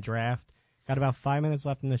following the draft. Got about 5 minutes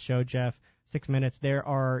left in the show, Jeff. 6 minutes. There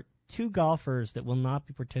are 2 golfers that will not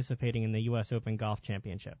be participating in the U.S. Open Golf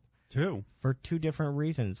Championship. 2? For 2 different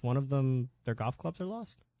reasons. One of them, their golf clubs are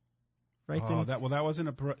lost. Right? Oh, that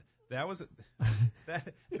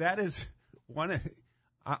is one.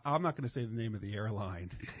 I'm not going to say the name of the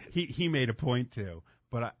airline. He made a point to,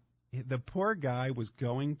 but the poor guy was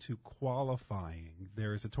going to qualifying.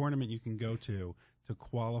 There is a tournament you can go to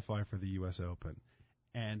qualify for the U.S. Open,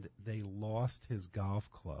 and they lost his golf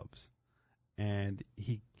clubs, and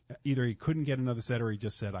he couldn't get another set, or he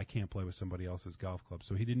just said, I can't play with somebody else's golf club.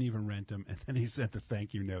 So he didn't even rent them, and then he sent a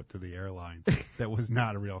thank you note to the airline that was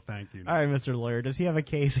not a real thank you note. All right, Mr. Lawyer, does he have a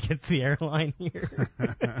case against the airline here?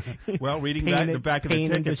 Well, reading the back of the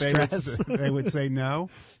ticket, they would say no,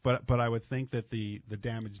 but I would think that the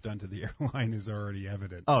damage done to the airline is already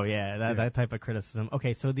evident. Oh, yeah, that type of criticism.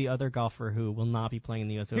 Okay, so the other golfer who will not be playing in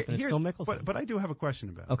the U.S. Open is Phil Mickelson. But I do have a question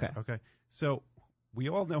about it. Okay. So we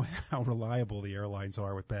all know how reliable the airlines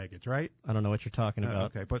are with baggage, right? I don't know what you're talking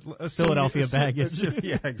about. Okay, but Philadelphia baggage.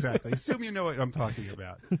 Yeah, exactly. Assume you know what I'm talking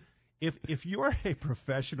about. If you're a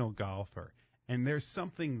professional golfer and there's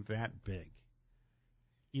something that big,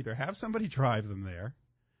 either have somebody drive them there,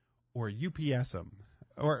 or UPS them,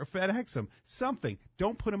 or FedEx them, something.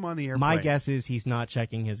 Don't put him on the airplane. My guess is he's not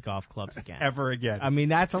checking his golf clubs again. Ever again. I mean,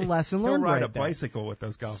 that's a lesson learned. He'll ride right a bicycle with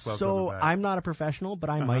those golf clubs so on the back. I'm not a professional, but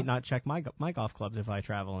I might not check my golf clubs if I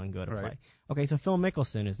travel and go to play. Okay, so Phil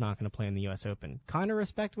Mickelson is not going to play in the U.S. Open. Kind of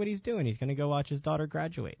respect what he's doing. He's going to go watch his daughter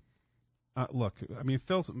graduate. Look, I mean,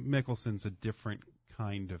 Phil Mickelson's a different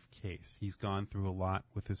kind of case. He's gone through a lot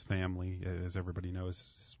with his family. As everybody knows,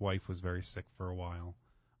 his wife was very sick for a while.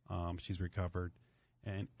 She's recovered.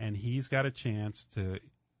 And he's got a chance to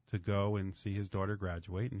go and see his daughter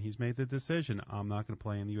graduate, and he's made the decision, I'm not going to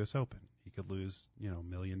play in the U.S. Open. He could lose, $1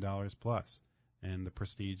 million plus, and the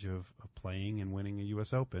prestige of playing and winning a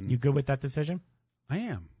U.S. Open. You good with that decision? I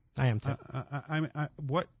am. I am too.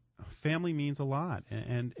 What family means a lot,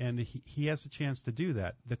 and he has a chance to do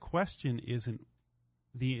that. The question isn't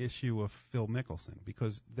the issue of Phil Mickelson,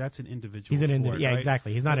 because that's an individual He's sport, yeah, right?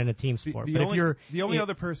 exactly. He's not in a team sport. The but only, if you're the only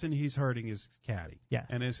other person he's hurting is Caddy. Yes.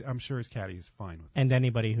 And I'm sure his Caddy is fine with it. And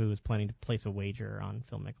anybody who is planning to place a wager on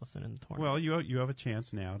Phil Mickelson in the tournament. Well, you have a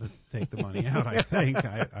chance now to take the money out, I think.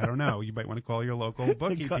 I don't know. You might want to call your local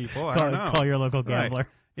bookie people. I don't know. Call your local gambler. Right.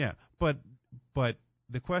 Yeah. But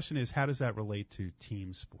the question is, how does that relate to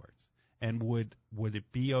team sports? And would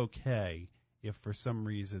it be okay if for some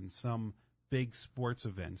reason some big sports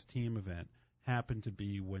events, team event, happen to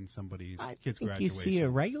be when somebody's kid's graduation? I think you see it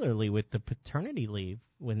regularly with the paternity leave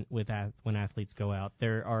when athletes go out.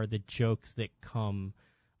 There are the jokes that come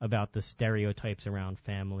about the stereotypes around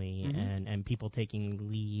family and people taking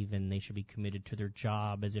leave and they should be committed to their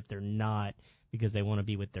job as if they're not because they want to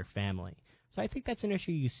be with their family. So I think that's an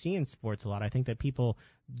issue you see in sports a lot. I think that people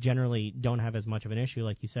generally don't have as much of an issue,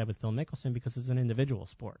 like you said, with Phil Mickelson because it's an individual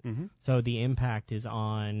sport. So the impact is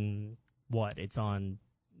on what? It's on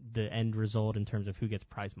the end result in terms of who gets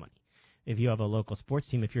prize money. If you have a local sports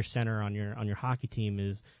team, if your center on your hockey team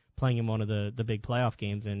is playing in one of the big playoff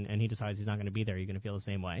games and he decides he's not going to be there, you're going to feel the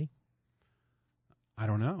same way? I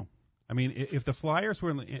don't know. I mean, if the Flyers were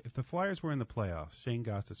in the playoffs, Shane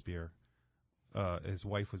Gostisbehere, his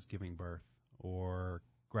wife was giving birth or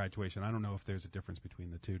graduation. I don't know if there's a difference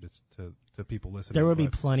between the two to people listening. There would be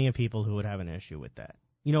plenty of people who would have an issue with that.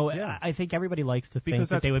 You know, yeah. I think everybody likes to think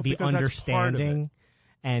that they would be understanding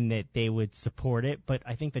and that they would support it, but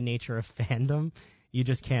I think the nature of fandom, you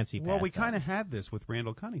just can't see past Well, we that. kind of had this with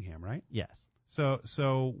Randall Cunningham, right? Yes.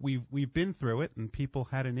 So we've been through it, and people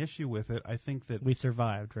had an issue with it. I think that we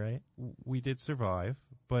survived, right? We did survive,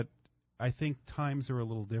 but I think times are a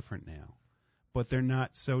little different now. But they're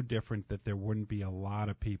not so different that there wouldn't be a lot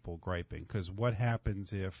of people griping. Because what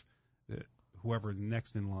happens if whoever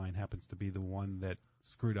next in line happens to be the one that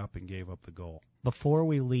screwed up and gave up the goal? Before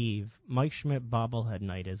we leave, Mike Schmidt bobblehead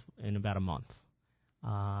night is in about a month.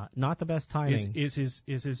 Not the best timing. Is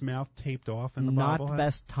his mouth taped off in the bobblehead? Not the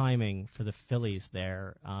best timing for the Phillies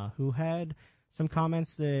there, who had some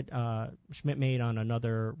comments that Schmidt made on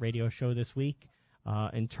another radio show this week,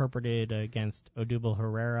 interpreted against Odubel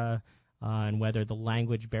Herrera, and whether the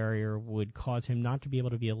language barrier would cause him not to be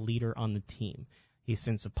able to be a leader on the team. He's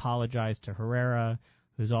since apologized to Herrera,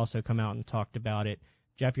 who's also come out and talked about it.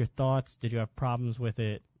 Jeff, your thoughts? Did you have problems with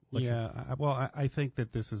it? I think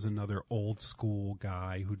that this is another old school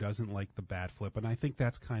guy who doesn't like the bat flip, and I think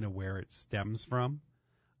that's kind of where it stems from.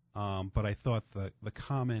 But I thought the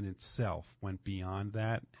comment itself went beyond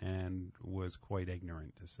that and was quite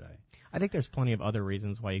ignorant to say. I think there's plenty of other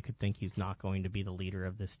reasons why you could think he's not going to be the leader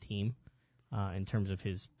of this team in terms of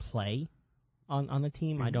his play on the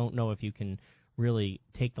team. Mm-hmm. I don't know if you can really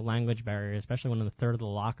take the language barrier, especially when a third of the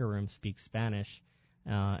locker room speaks Spanish.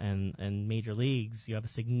 And major leagues, you have a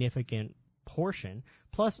significant portion.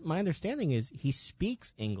 Plus, my understanding is he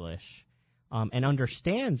speaks English and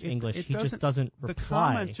understands English. He just doesn't reply. The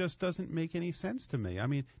comment just doesn't make any sense to me. I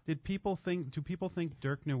mean, do people think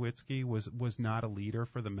Dirk Nowitzki was not a leader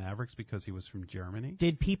for the Mavericks because he was from Germany?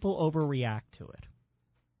 Did people overreact to it?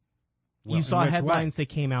 Well, you saw headlines that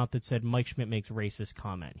came out that said Mike Schmidt makes racist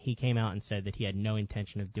comment. He came out and said that he had no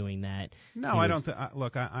intention of doing that. No, I don't.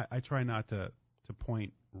 Look, I try not to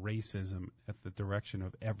point racism at the direction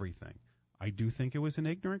of everything. I do think it was an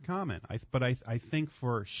ignorant comment. But I think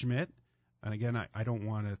for Schmidt, and again, I don't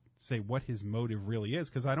want to say what his motive really is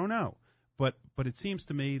because I don't know. But it seems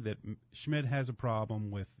to me that Schmidt has a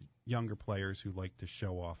problem with younger players who like to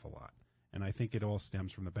show off a lot. And I think it all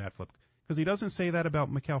stems from the bat flip. Because he doesn't say that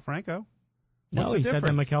about Maikel Franco. No, he said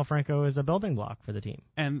that Maikel Franco is a building block for the team.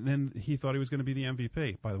 And then he thought he was going to be the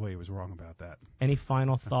MVP. By the way, he was wrong about that. Any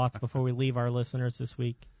final thoughts before we leave our listeners this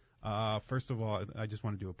week? First of all, I just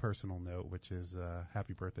want to do a personal note, which is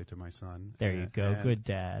happy birthday to my son. There you go. Good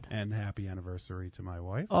dad. And happy anniversary to my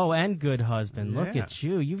wife. Oh, and good husband. Yeah. Look at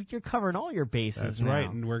you. You're covering all your bases That's now. right,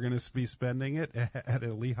 and we're going to be spending it at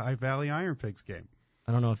a Lehigh Valley Iron Pigs game.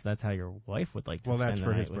 I don't know if that's how your wife would like to spend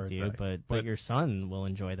the night with you, but your son will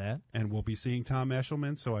enjoy that. And we'll be seeing Tom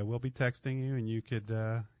Eshelman, so I will be texting you, and you could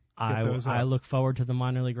get those I up. look forward to the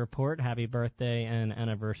minor league report. Happy birthday and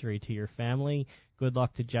anniversary to your family. Good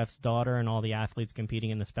luck to Jeff's daughter and all the athletes competing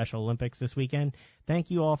in the Special Olympics this weekend. Thank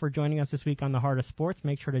you all for joining us this week on The Heart of Sports.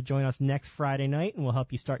 Make sure to join us next Friday night, and we'll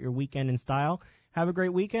help you start your weekend in style. Have a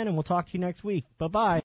great weekend, and we'll talk to you next week. Bye-bye.